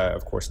thank,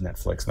 of course,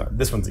 Netflix.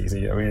 This one's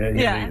easy. I mean,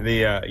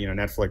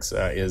 Netflix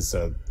is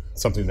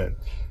something that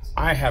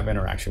I have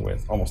interaction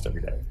with almost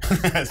every day.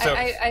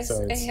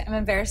 I'm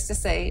embarrassed to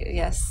say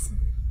yes.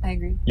 I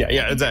agree.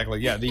 Yeah, exactly.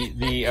 Yeah,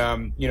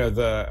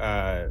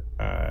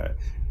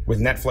 with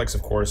Netflix,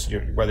 of course,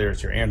 whether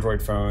it's your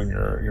Android phone,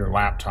 your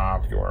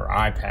laptop, your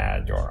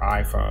iPad, your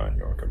iPhone,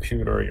 your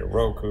computer, your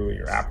Roku,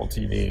 your Apple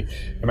TV,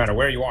 no matter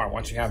where you are,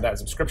 once you have that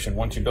subscription,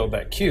 once you build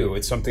that queue,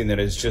 it's something that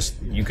is just,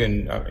 you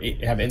can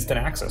have instant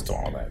access to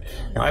all of that.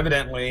 Now,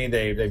 evidently,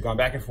 they've gone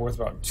back and forth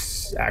about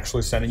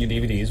actually sending you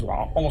DVDs.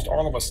 Well, almost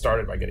all of us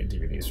started by getting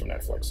DVDs from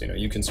Netflix.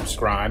 You can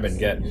subscribe and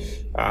get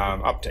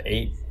up to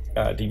 8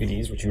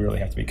 DVDs, which you really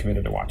have to be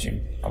committed to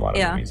watching a lot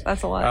of movies. Yeah,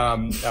 that's a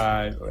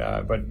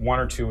lot. But 1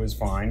 or 2 is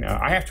fine.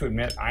 I have to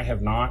admit, I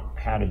have not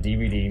had a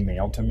DVD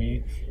mailed to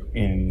me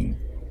in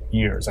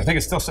years. I think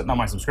it's still sitting on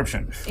my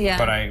subscription. Yeah.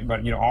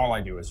 But all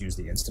I do is use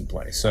the Instant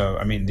Play. So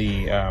I mean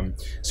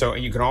so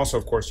you can also,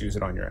 of course, use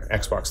it on your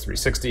Xbox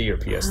 360 or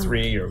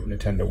PS3 or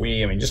Nintendo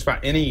Wii. I mean, just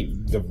about any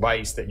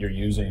device that you're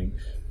using,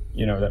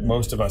 that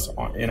most of us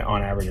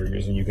on average are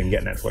using, you can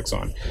get Netflix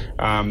on.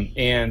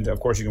 And of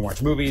course you can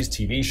watch movies,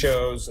 TV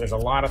shows. There's a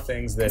lot of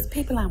things that...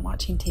 People aren't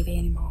watching TV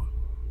anymore.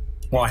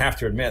 Well, I have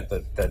to admit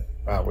that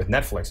with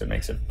Netflix, it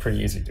makes it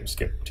pretty easy to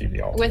skip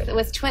TV altogether.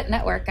 With TWiT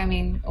Network, I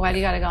mean, why do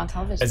you got to go on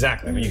television?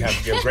 Exactly. I mean, you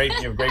have great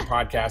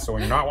podcasts. So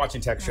when you're not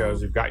watching tech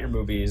shows, you've got your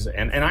movies,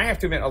 and I have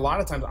to admit, a lot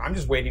of times I'm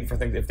just waiting for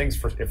things.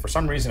 If for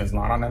some reason it's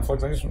not on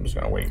Netflix, I'm just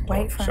going to wait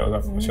until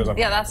it shows up.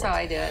 Yeah, on that's Netflix. how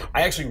I do it.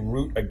 I actually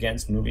root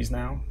against movies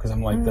now because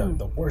I'm like,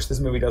 the worse this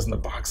movie does in the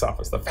box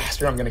office, the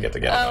faster I'm going to get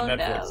on Netflix.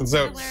 No. And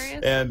so,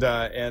 hilarious.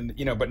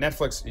 but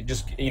Netflix,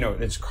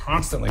 it's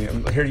constantly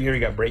here. You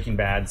got Breaking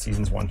Bad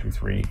seasons 1 through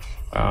 3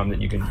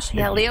 that you can.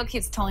 Leo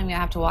keeps telling me I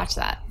have to watch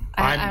that.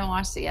 I haven't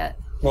watched it yet.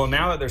 Well,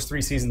 now that there's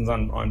 3 seasons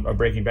on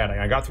Breaking Bad,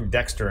 I got through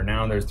Dexter, and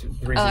now there's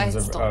 3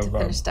 seasons of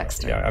finish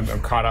Dexter. Yeah,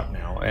 I'm caught up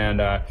now,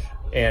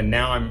 and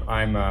now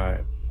I'm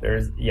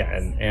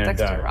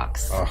Dexter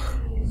rocks. Oh,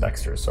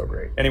 Dexter is so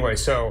great. Anyway,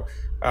 so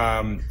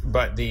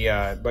but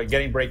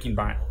getting Breaking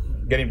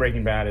getting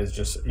Breaking Bad is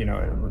just, you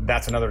know,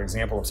 that's another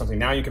example of something.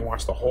 Now you can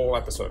watch the whole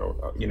episode,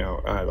 you know,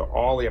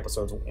 all the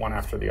episodes one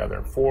after the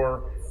other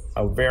for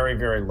a very,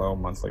 very low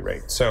monthly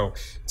rate. So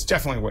it's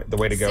definitely the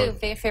way to go. Sue,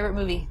 favorite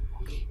movie?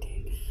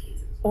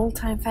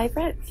 All-time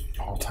favorite?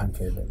 All-time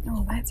favorite.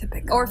 Oh, that's a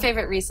big one. Or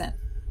favorite recent?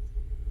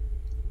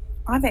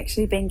 I've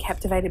actually been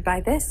captivated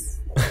by this.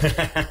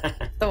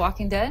 The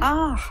Walking Dead?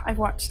 I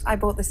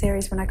bought the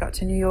series when I got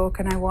to New York,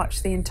 and I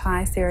watched the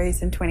entire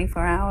series in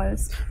 24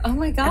 hours. Oh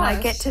my gosh. And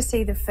I get to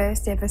see the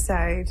first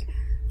episode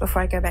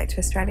before I go back to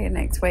Australia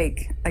next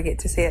week. I get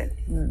to see it.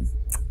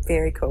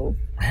 Very cool.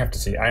 I have to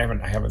see. I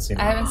haven't seen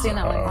it. I haven't seen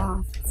that one.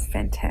 Oh, it's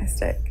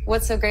fantastic.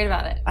 What's so great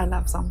about it? I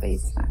love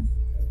zombies. So.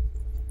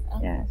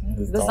 Yeah.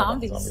 The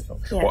zombies.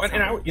 Yeah, well,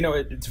 and I, you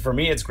know, for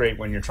me, it's great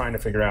when you're trying to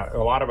figure out.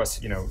 A lot of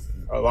us, you know,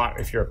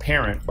 if you're a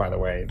parent, by the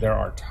way, there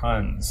are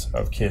tons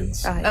of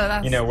kids.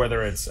 That's... You know,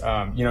 whether it's,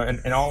 you know,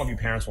 and all of you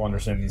parents will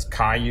understand these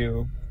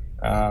Caillou.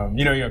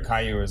 You know,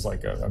 Caillou is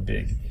like a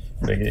big,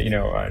 you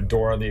know,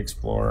 Dora the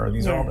Explorer.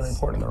 These are all very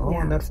important. They're all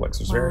on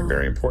Netflix. It's very,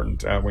 very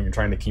important when you're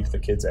trying to keep the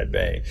kids at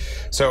bay.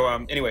 So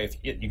anyway,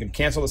 you can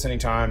cancel this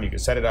anytime. You can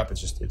set it up.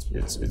 It's just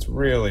it's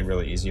really,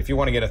 really easy. If you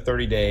want to get a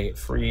 30-day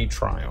free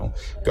trial,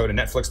 go to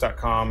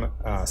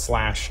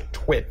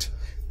netflix.com/twit.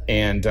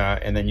 And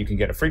then you can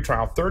get a free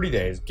trial, 30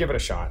 days. Give it a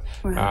shot.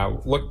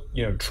 Look,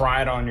 you know,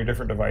 try it on your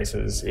different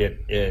devices.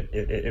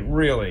 It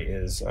really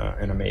is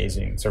an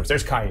amazing service.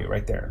 There's Caillou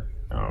right there.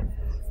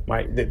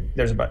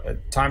 There's about a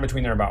time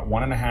between there about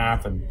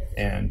 1.5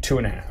 and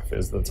 2.5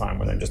 is the time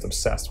when I'm just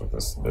obsessed with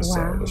this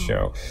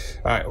show.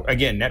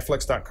 Again,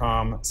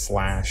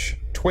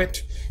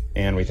 netflix.com/twit,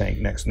 and we thank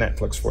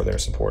Netflix for their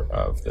support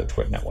of the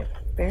TWiT network.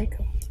 Very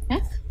cool. Yeah,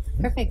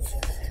 perfect.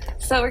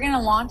 So we're going to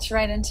launch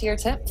right into your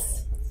tips.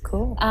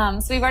 Cool.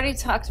 So we've already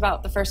talked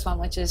about the first one,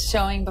 which is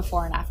showing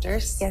before and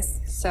afters. Yes.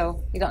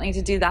 So you don't need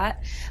to do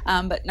that.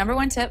 But number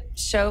 1 tip,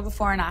 show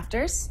before and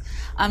afters.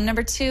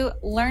 Number 2,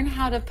 learn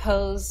how to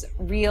pose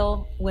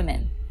real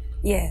women.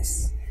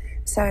 Yes.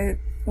 So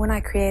when I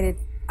created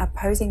a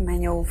posing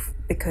manual,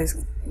 because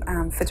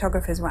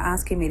photographers were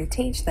asking me to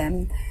teach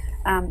them,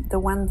 the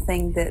one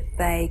thing that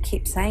they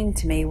kept saying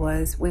to me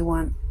was, we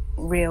want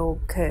real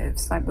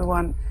curves. Like we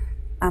want...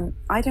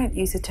 I don't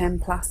use the term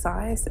plus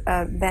size.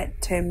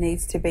 That term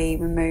needs to be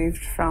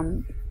removed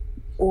from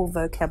all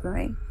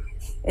vocabulary.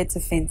 It's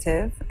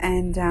offensive.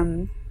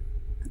 And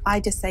I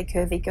just say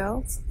curvy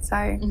girls. So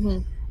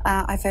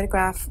I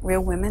photograph real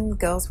women,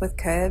 girls with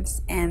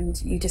curves,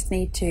 and you just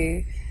need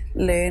to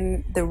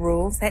learn the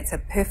rules. That's a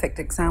perfect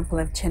example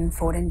of chin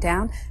forward and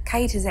down.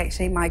 Kate is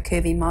actually my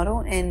curvy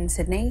model in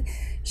Sydney.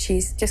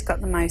 She's just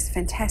got the most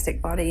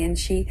fantastic body, and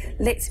she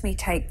lets me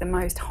take the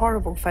most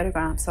horrible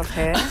photographs of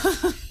her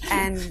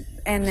and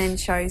then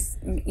shows,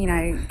 you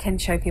know, can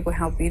show people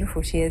how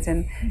beautiful she is,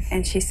 and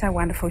she's so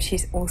wonderful.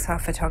 She's also a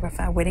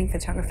photographer, a wedding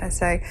photographer.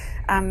 So,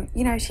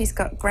 you know, she's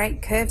got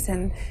great curves,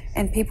 and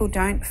people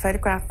don't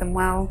photograph them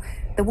well.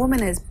 The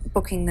woman is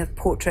booking the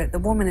portrait, the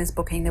woman is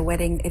booking the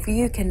wedding. If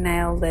you can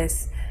nail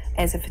this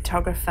as a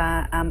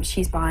photographer,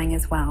 she's buying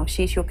as well.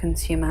 She's your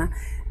consumer.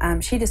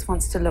 She just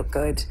wants to look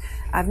good.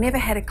 I've never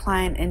had a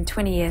client in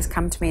 20 years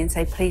come to me and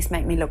say, please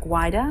make me look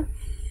wider.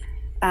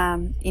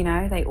 You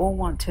know, they all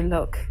want to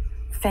look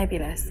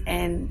fabulous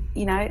and,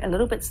 you know, a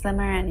little bit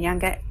slimmer and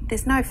younger.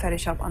 There's no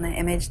Photoshop on that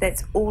image.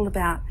 That's all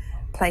about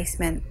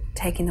placement,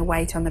 taking the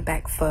weight on the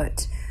back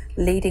foot,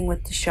 leading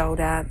with the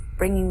shoulder,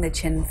 bringing the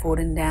chin forward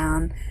and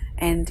down,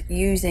 and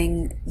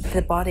using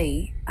the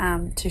body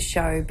to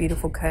show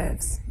beautiful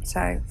curves.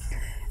 So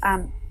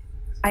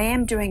I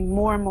am doing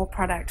more and more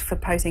product for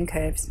posing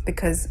curves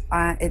because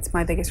it's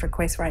my biggest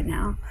request right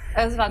now.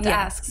 I was about to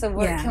ask, so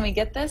can we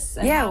get this?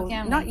 And well,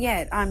 not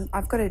yet. I'm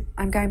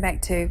going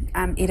back to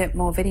edit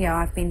more video.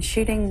 I've been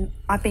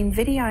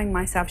videoing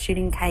myself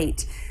shooting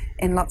Kate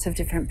in lots of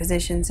different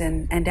positions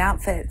and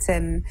outfits,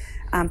 and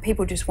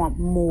people just want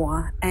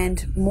more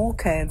and more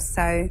curves.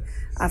 So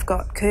I've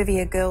got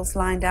curvier girls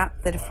lined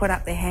up that have put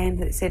up their hand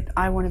that said,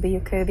 I want to be a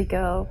curvy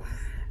girl.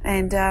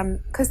 And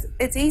because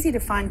it's easy to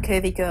find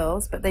curvy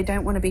girls, but they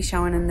don't want to be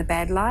shown in the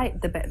bad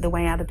light, the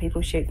way other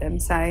people shoot them.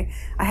 So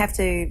I have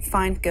to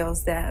find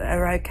girls that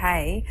are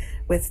okay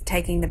with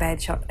taking the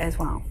bad shot as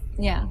well.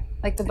 Yeah,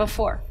 like the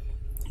before.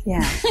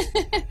 Yeah.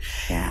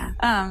 Yeah.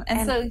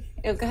 And so,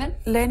 go ahead.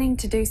 Learning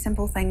to do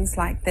simple things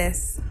like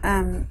this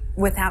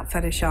without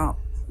Photoshop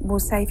will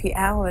save you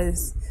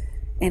hours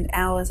and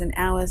hours and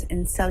hours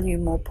and sell you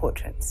more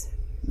portraits.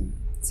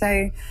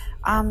 So,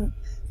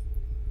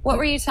 what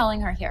were you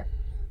telling her here?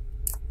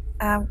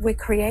 We're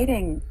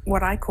creating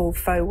what I call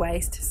faux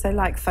waist. So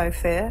like faux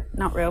fur,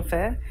 not real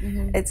fur.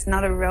 It's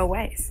not a real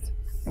waist.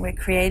 We're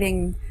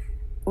creating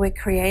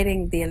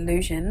the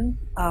illusion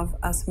of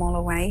a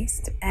smaller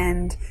waist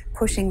and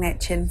pushing that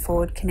chin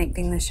forward,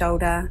 connecting the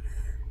shoulder.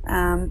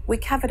 We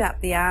covered up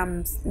the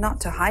arms,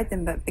 not to hide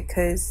them, but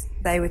because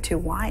they were too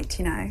white,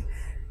 you know.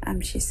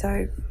 She's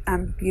so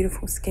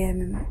beautiful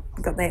skin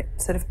and got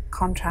that sort of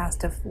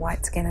contrast of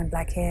white skin and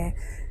black hair.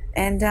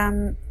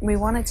 And we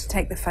wanted to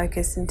take the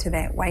focus into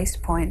that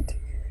waist point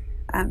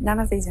None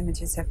of these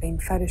images have been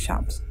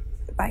photoshopped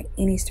by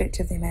any stretch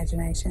of the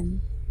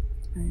imagination.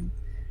 Can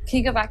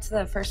you go back to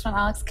the first one,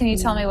 Alex? Can you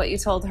tell me what you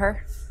told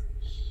her?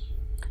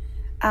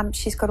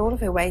 She's got all of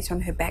her weight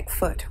on her back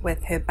foot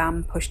with her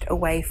bum pushed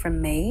away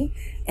from me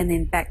and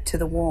then back to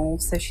the wall.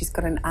 So she's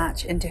got an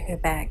arch into her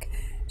back.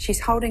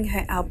 She's holding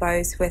her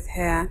elbows with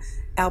her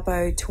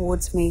elbow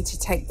towards me to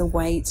take the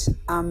weight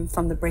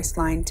from the breast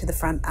line to the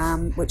front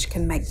arm, which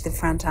can make the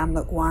front arm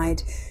look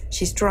wide.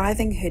 She's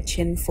driving her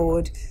chin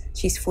forward.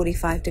 She's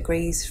 45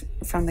 degrees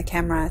from the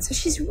camera. So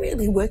she's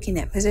really working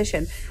that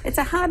position. It's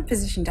a hard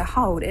position to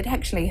hold. It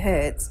actually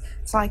hurts.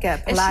 It's like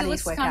a Pilates she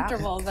looks workout.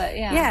 Comfortable, but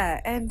yeah.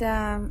 Yeah,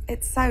 and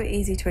it's so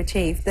easy to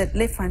achieve. The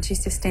left one,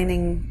 she's just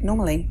standing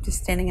normally,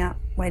 just standing up,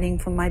 waiting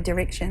for my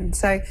direction.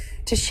 So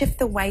to shift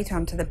the weight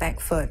onto the back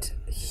foot,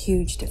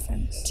 huge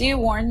difference. Do you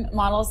warn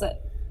models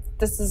that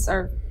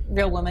or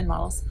real women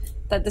models,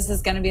 that this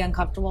is going to be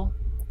uncomfortable?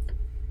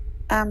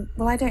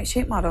 Well, I don't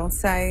shoot models,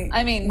 so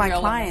I mean, my real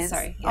clients.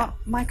 Women, sorry. Yeah.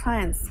 My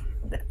clients,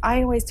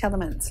 I always tell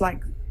them it's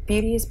like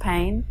beauty is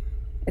pain.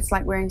 It's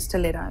like wearing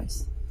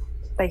stilettos.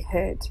 They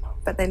hurt,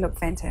 but they look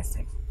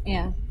fantastic.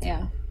 Yeah,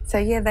 yeah. So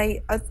yeah,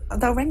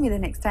 they'll ring me the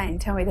next day and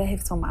tell me they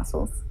have sore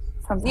muscles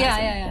from posing.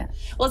 Yeah.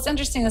 Well, it's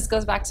interesting. This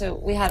goes back to,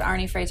 we had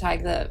Arnie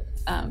Freytag, the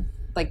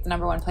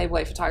 #1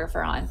 Playboy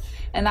photographer on,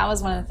 and that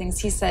was one of the things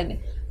he said.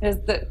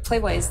 The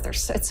Playboys,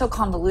 it's so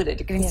convoluted.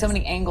 You're getting so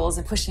many angles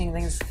and pushing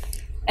things,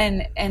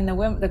 and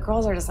the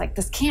girls are just like,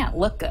 this can't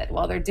look good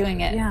while they're doing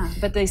it. Yeah.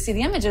 But they see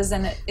the images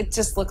and it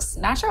just looks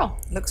natural.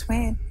 Looks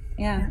weird.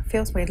 Yeah. It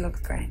feels weird.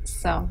 Looks great.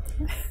 So,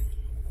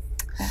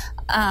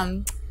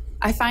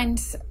 I find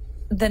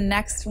the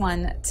next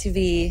one to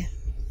be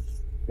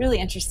really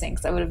interesting,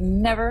 because I would have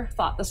never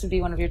thought this would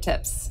be one of your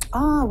tips.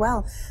 Oh,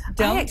 well,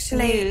 Don't I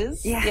actually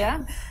use.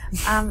 Yeah.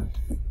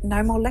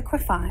 No more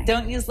liquify.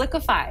 Don't use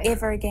liquify.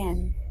 Ever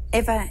again.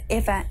 Ever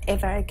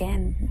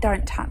again.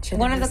 Don't touch it.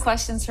 One of the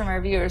questions from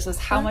our viewers was,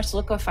 how much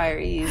liquify are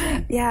you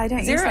using? Yeah, I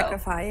don't Zero. use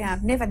liquify. Yeah,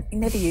 I've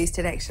never used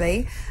it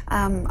actually.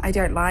 I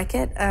don't like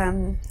it.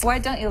 Why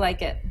don't you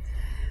like it?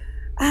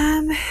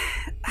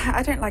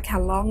 I don't like how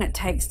long it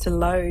takes to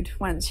load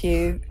once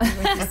you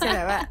set it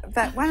up.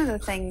 But one of the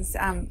things,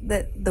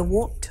 the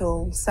warp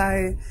tool,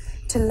 so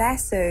to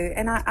lasso,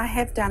 and I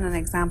have done an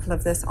example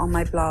of this on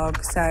my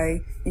blog, so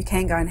you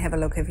can go and have a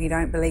look if you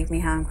don't believe me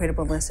how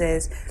incredible this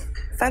is.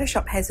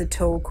 Photoshop has a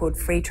tool called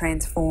Free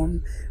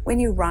Transform. When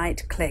you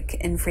right-click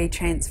in Free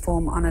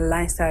Transform on a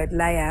lassoed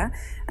layer,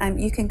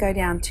 you can go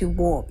down to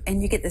Warp,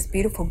 and you get this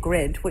beautiful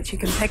grid, which you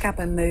can pick up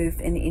and move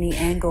in any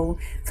angle.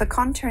 For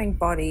contouring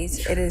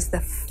bodies, it is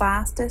the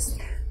fastest,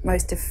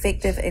 most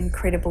effective,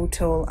 incredible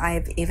tool I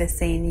have ever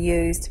seen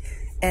used.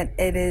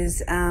 It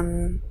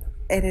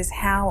is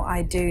how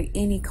I do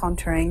any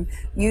contouring.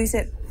 Use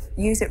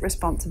it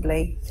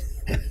responsibly.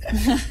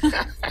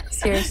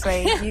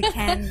 Seriously,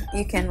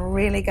 you can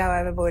really go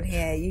overboard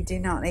here. You do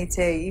not need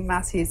to. You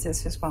must use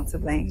this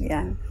responsibly.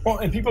 Yeah. Well,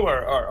 and people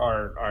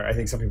are I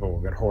think some people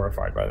will get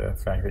horrified by the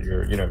fact that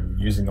you're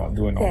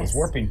doing all this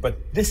warping.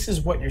 But this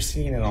is what you're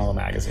seeing in all the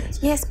magazines.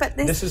 Yes, but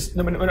this is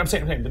no. I'm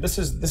saying, but this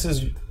is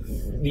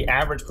the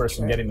average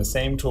person getting the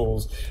same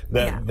tools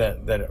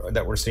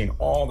that we're seeing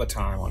all the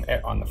time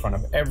on the front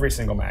of every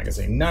single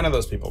magazine. None of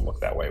those people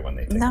look that way when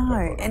they take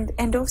No,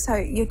 and also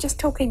you're just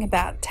talking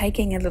about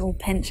taking a little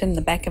pinch in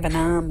the back of an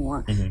arm,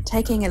 or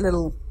taking a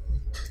little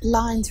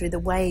line through the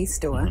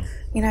waist, or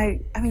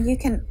you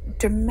can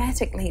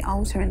dramatically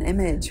alter an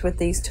image with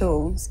these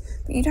tools,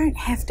 but you don't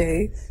have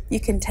to. You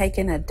can take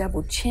in a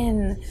double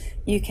chin.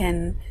 You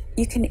can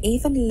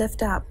even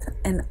lift up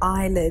an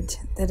eyelid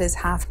that is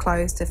half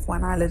closed if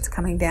one eyelid's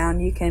coming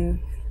down. You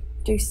can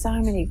do so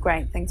many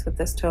great things with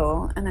this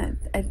tool, and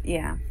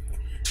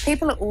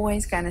people are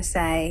always going to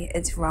say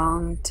it's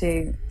wrong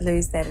to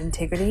lose that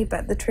integrity,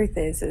 but the truth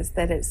is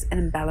that it's an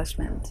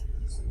embellishment.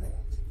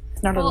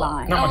 It's not a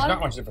lie. Not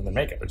much different than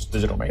makeup. It's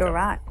digital makeup. You're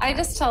right. I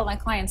just tell my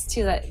clients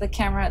too that the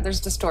camera,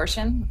 there's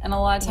distortion, and a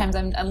lot of times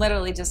I'm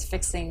literally just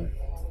fixing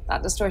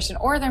that distortion.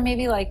 Or there may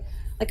be like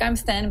I'm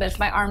thin, but if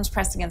my arm's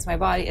pressed against my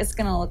body, it's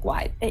going to look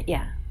wide.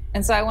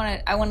 And so I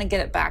want to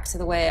get it back to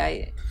the way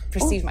I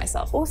perceive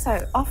myself.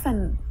 Also,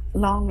 often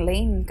long,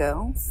 lean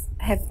girls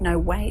have no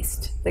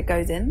waist that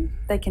goes in.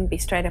 They can be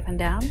straight up and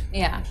down.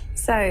 Yeah.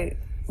 So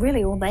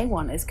really all they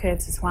want is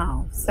curves as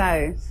well.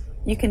 So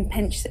you can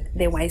pinch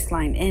their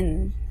waistline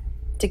in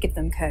to give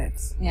them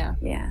curves. Yeah.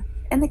 Yeah.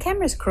 And the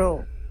camera's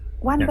cruel.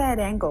 One bad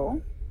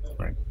angle,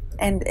 right.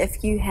 And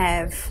if you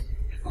have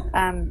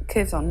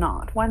curves or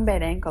not, one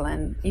bad angle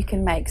and you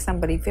can make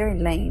somebody very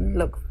lean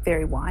look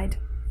very wide.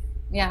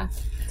 Yeah.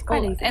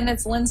 And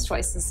it's lens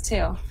choices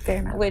too,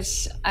 very much.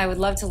 Which I would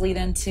love to lead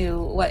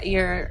into what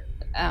your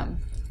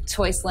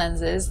choice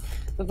lens is.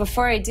 But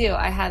before I do,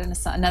 I had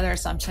another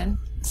assumption.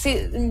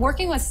 See,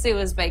 working with Sue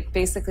is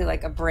basically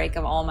like a break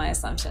of all my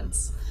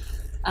assumptions.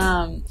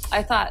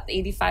 I thought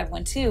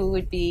 85-1.2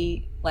 would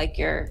be like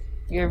your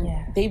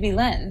baby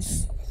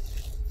lens,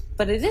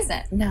 but it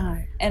isn't.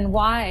 No. And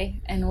why?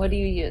 And what do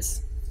you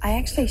use? I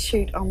actually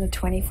shoot on the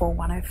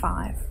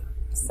 24-105.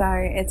 So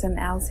it's an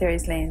L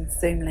series lens,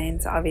 zoom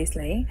lens,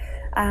 obviously.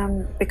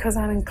 Because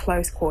I'm in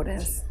close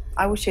quarters,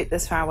 I will shoot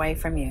this far away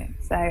from you.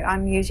 So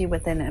I'm usually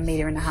within 1.5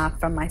 meters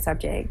from my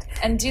subject.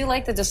 And do you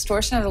like the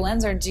distortion of the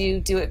lens, or do you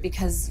do it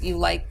because you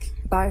like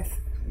both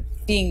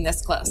being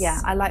this close? Yeah,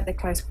 I like the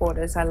close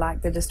quarters. I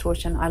like the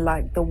distortion. I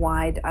like the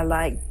wide. I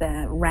like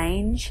the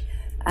range.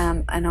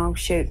 And I'll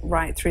shoot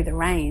right through the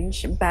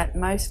range, but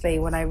mostly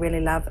what I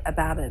really love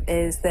about it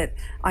is that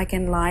I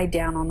can lie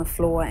down on the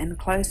floor in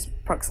close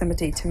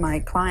proximity to my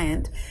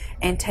client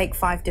and take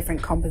 5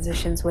 different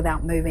compositions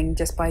without moving,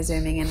 just by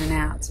zooming in and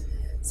out.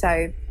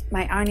 So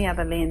my only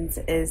other lens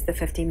is the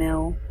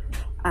 50mm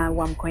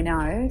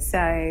 1.0,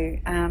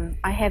 so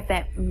I have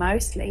that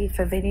mostly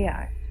for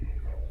video.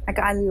 Like,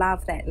 I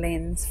love that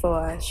lens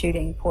for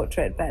shooting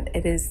portrait, but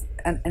it is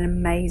an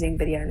amazing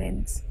video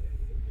lens.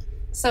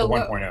 So the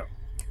 1.0.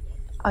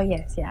 Oh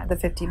yes, yeah, the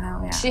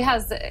 50mm. Yeah. She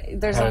has.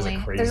 There's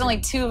only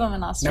 2 of them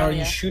in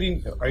Australia.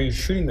 Now, are you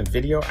shooting the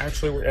video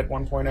actually at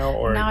 1.0,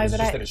 or no, is it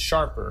just that it's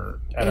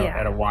sharper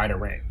at a wider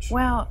range?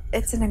 Well,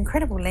 it's an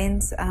incredible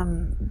lens,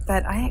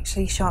 but I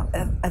actually shot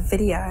a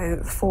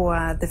video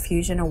for the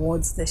Fusion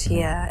Awards this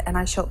year, and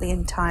I shot the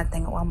entire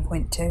thing at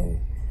 1.2.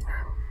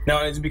 No,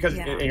 it's because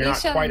you you're not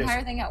shot quite the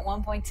entire thing at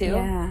 1.2.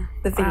 Yeah,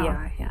 the video.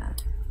 Wow. Yeah.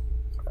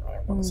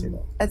 I want to see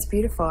that. It's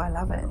beautiful. I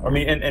love it. I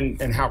mean,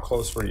 and how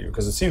close were you?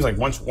 Because it seems like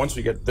once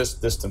we get this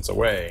distance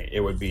away, it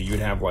would be you'd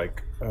have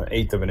like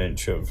 1/8 of an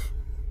inch of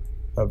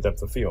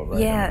depth of field, right?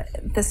 Yeah,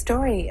 the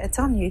story, it's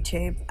on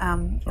YouTube.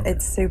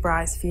 It's Sue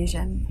Bryce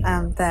Fusion.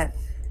 That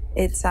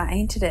it's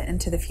entered it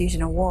into the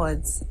Fusion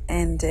Awards,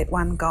 and it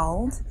won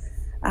gold.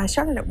 I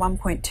shot it at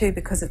 1.2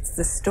 because it's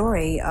the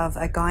story of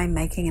a guy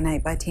making an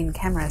 8x10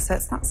 camera, so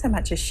it's not so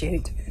much a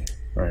shoot.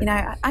 Right. You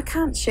know, I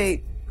can't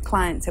shoot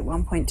clients at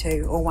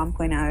 1.2 or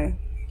 1.0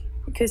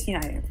 because, you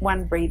know,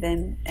 one breathe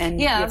in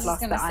and you've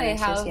lost the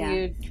eyelashes. How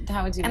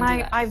would you and do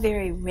that? I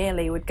very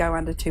rarely would go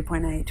under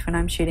 2.8 when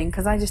I'm shooting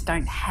because I just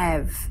don't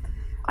have,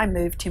 I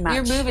move too much.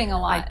 You're moving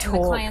a lot, I talk,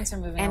 and the clients are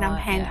moving a lot. and I'm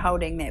hand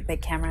holding that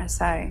big camera,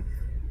 so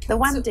the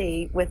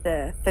 1D with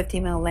the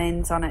 50mm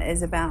lens on it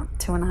is about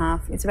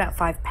 2.5, it's about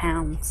 5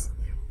 pounds.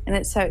 And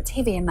it's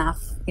heavy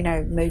enough, you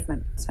know,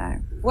 movement. So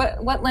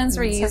what lens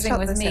were you using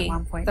with me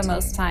the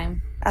most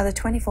time? The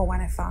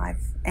 24-105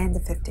 and the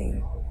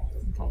 50.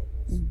 Okay.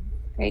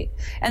 Great.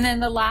 And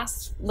then the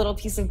last little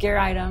piece of gear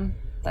item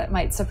that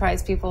might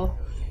surprise people.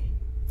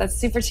 That's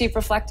super cheap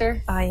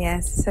reflector. Oh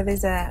yes. So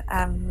there's a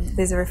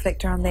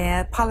reflector on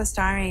there,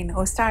 polystyrene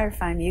or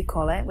styrofoam. You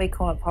call it. We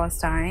call it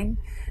polystyrene.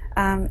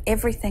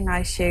 Everything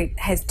I shoot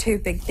has two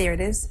big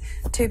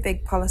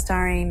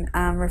polystyrene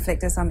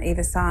reflectors on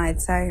either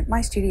side. So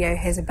my studio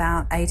has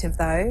about 8 of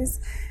those.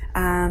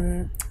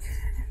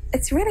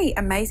 It's really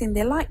amazing.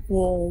 They're like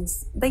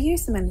walls. They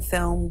use them in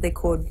film. They're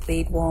called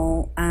bead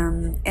wall,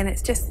 and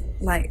it's just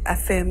like a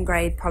firm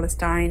grade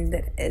polystyrene.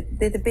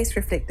 They're the best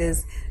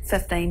reflectors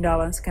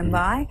 $15 can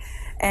buy.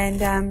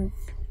 And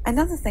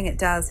another thing it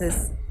does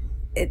is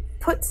it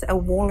puts a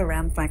wall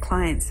around my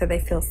clients so they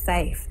feel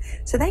safe.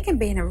 So they can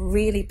be in a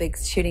really big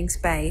shooting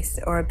space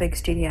or a big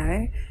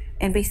studio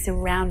and be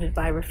surrounded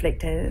by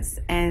reflectors,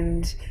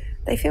 and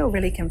they feel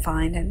really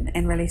confined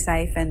and really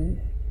safe. And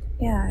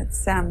yeah,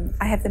 it's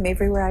I have them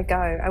everywhere I go.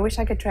 I wish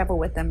I could travel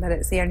with them, but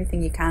it's the only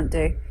thing you can't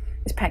do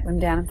is pack them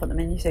down and put them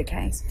in your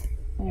suitcase.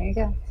 There you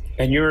go.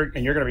 And you're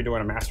going to be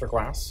doing a master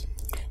class?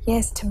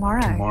 Yes,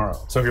 tomorrow.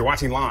 So if you're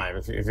watching live,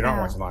 if you're not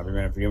watching live, you're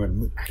going to have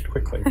to act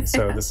quickly.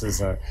 So this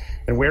is,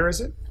 and where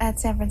is it? At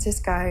San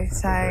Francisco.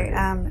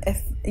 So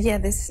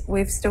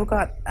we've still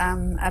got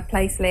a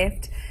place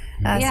left.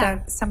 So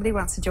if somebody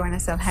wants to join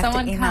us, they'll have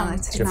to email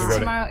it tonight.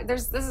 Tomorrow,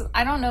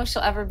 I don't know if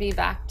she'll ever be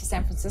back to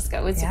San Francisco.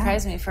 It would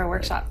surprise me for a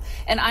workshop.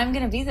 And I'm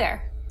going to be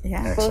there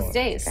both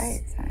days.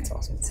 Great. That's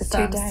awesome. So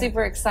I'm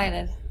super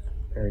excited.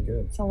 Very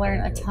good. To learn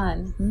a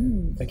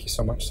ton. Thank you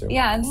so much, Sue.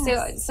 Yeah,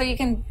 and so you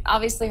can,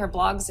 obviously her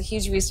blog is a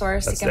huge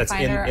resource. You can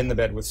find her in the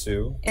bed with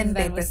Sue. In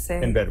bed with Sue.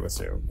 In bed with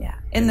Sue. Yeah.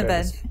 In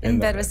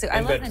bed with Sue. I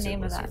love the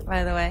name of that,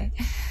 by the way.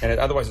 And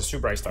otherwise it's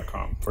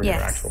SueBryce.com for your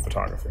actual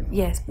photography.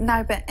 Yes.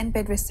 No, but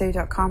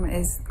inbedwithsue.com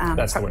is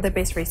the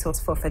best resource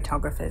for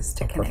photographers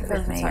to connect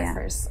with me.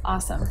 Photographers.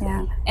 Awesome.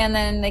 Yeah. And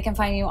then they can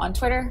find you on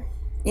Twitter.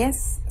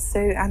 Yes,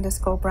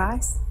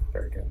 Sue_Bryce.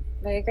 Very good.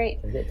 Very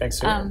great. Very good. Thanks,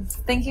 Sue.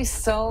 Thank you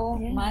so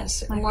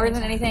much. More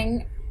than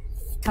anything,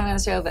 coming on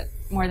the show, but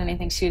more than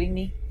anything, shooting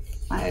me.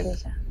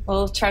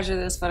 We'll treasure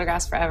those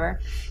photographs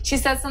forever. She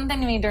said something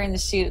to me during the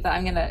shoot that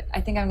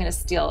I think I'm gonna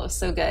steal. It was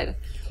so good.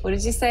 What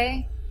did you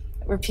say?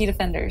 Repeat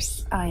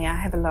offenders. Oh yeah, I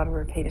have a lot of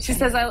repeat offenders. She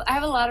says I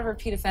have a lot of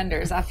repeat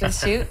offenders after the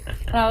shoot,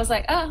 and I was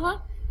like,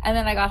 And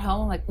then I got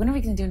home, I'm like, when are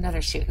we gonna do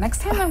another shoot?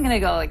 Next time I'm gonna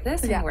go like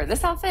this and wear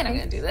this outfit. I'm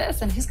gonna do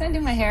this, and who's gonna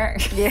do my hair?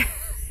 Yeah.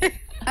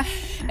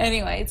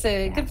 Anyway, it's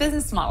a good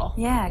business model.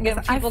 Yeah,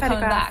 get people coming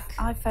back.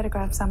 I've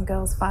photographed some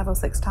girls 5 or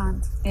 6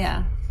 times.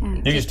 Yeah.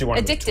 You just do one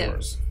of those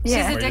tours.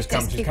 Yeah. She's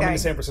addictive. She's coming to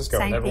San Francisco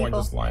and everyone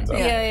just lines up.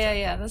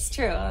 Yeah. That's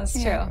true.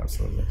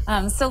 Absolutely.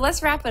 So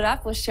let's wrap it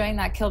up with showing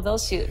that Kill Bill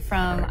shoot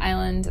from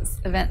Island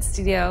Event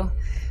Studio.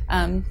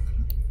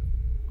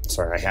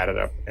 Sorry, I had it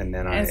up and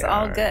then It's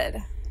all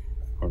good.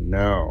 Oh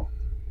no,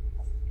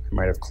 I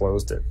might have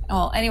closed it.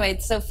 Well, anyway,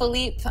 so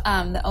Philippe,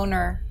 the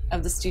owner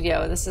of the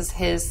studio, this is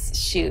his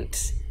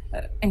shoot.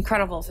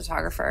 Incredible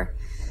photographer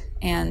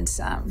and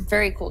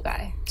very cool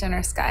guy,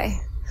 generous guy.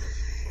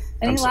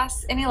 Any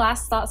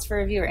last thoughts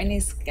for a viewer?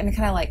 Any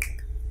kind of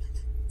like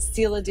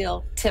seal the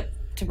deal tip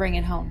to bring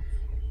it home?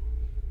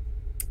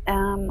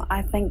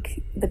 I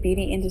think the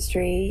beauty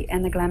industry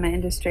and the glamour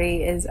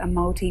industry is a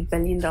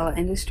multi-billion-dollar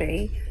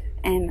industry,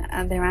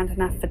 and there aren't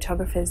enough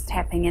photographers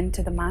tapping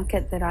into the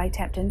market that I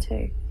tapped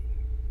into.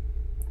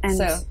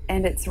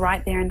 And it's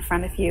right there in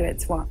front of you.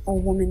 It's what all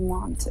women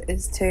want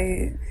is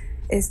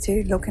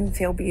to look and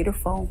feel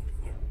beautiful.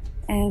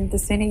 And the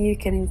sooner you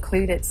can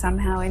include it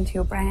somehow into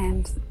your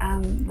brand,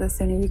 the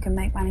sooner you can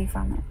make money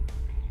from it.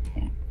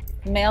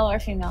 Yeah. Male or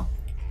female?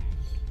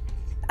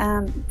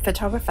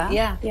 Photographer.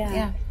 Yeah.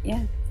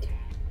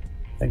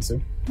 Thanks,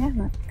 Sue. Yeah,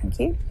 no, thank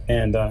you.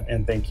 And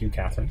thank you,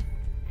 Catherine.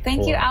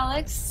 Thank you,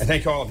 Alex. And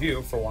thank all of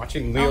you for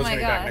watching. Leo's going to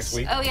be back next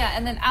week. Oh, yeah.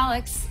 And then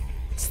Alex,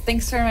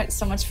 thanks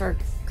so much for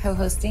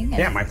co-hosting.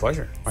 Yeah, my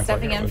pleasure.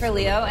 Stepping in for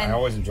Leo. I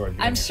always enjoyed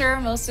being I'm here. sure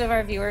most of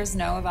our viewers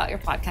know about your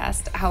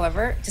podcast.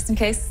 However, just in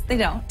case they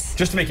don't.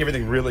 Just to make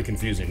everything really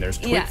confusing, there's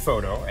TWiT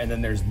Photo, and then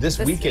there's This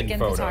Weekend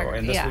Photo.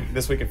 And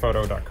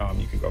thisweekendphoto.com,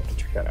 you can go up to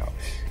check that out.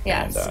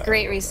 Yeah, and, it's a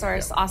great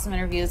resource, awesome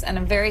interviews, and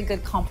a very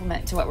good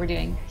compliment to what we're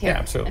doing here. Yeah,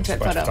 absolutely. In It's a TWiT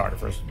bunch Photo. of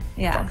photographers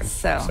talking.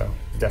 So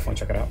definitely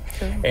check it out.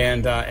 Cool.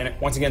 And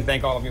once again,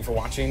 thank all of you for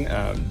watching.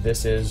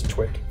 This is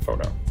TWiT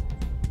Photo.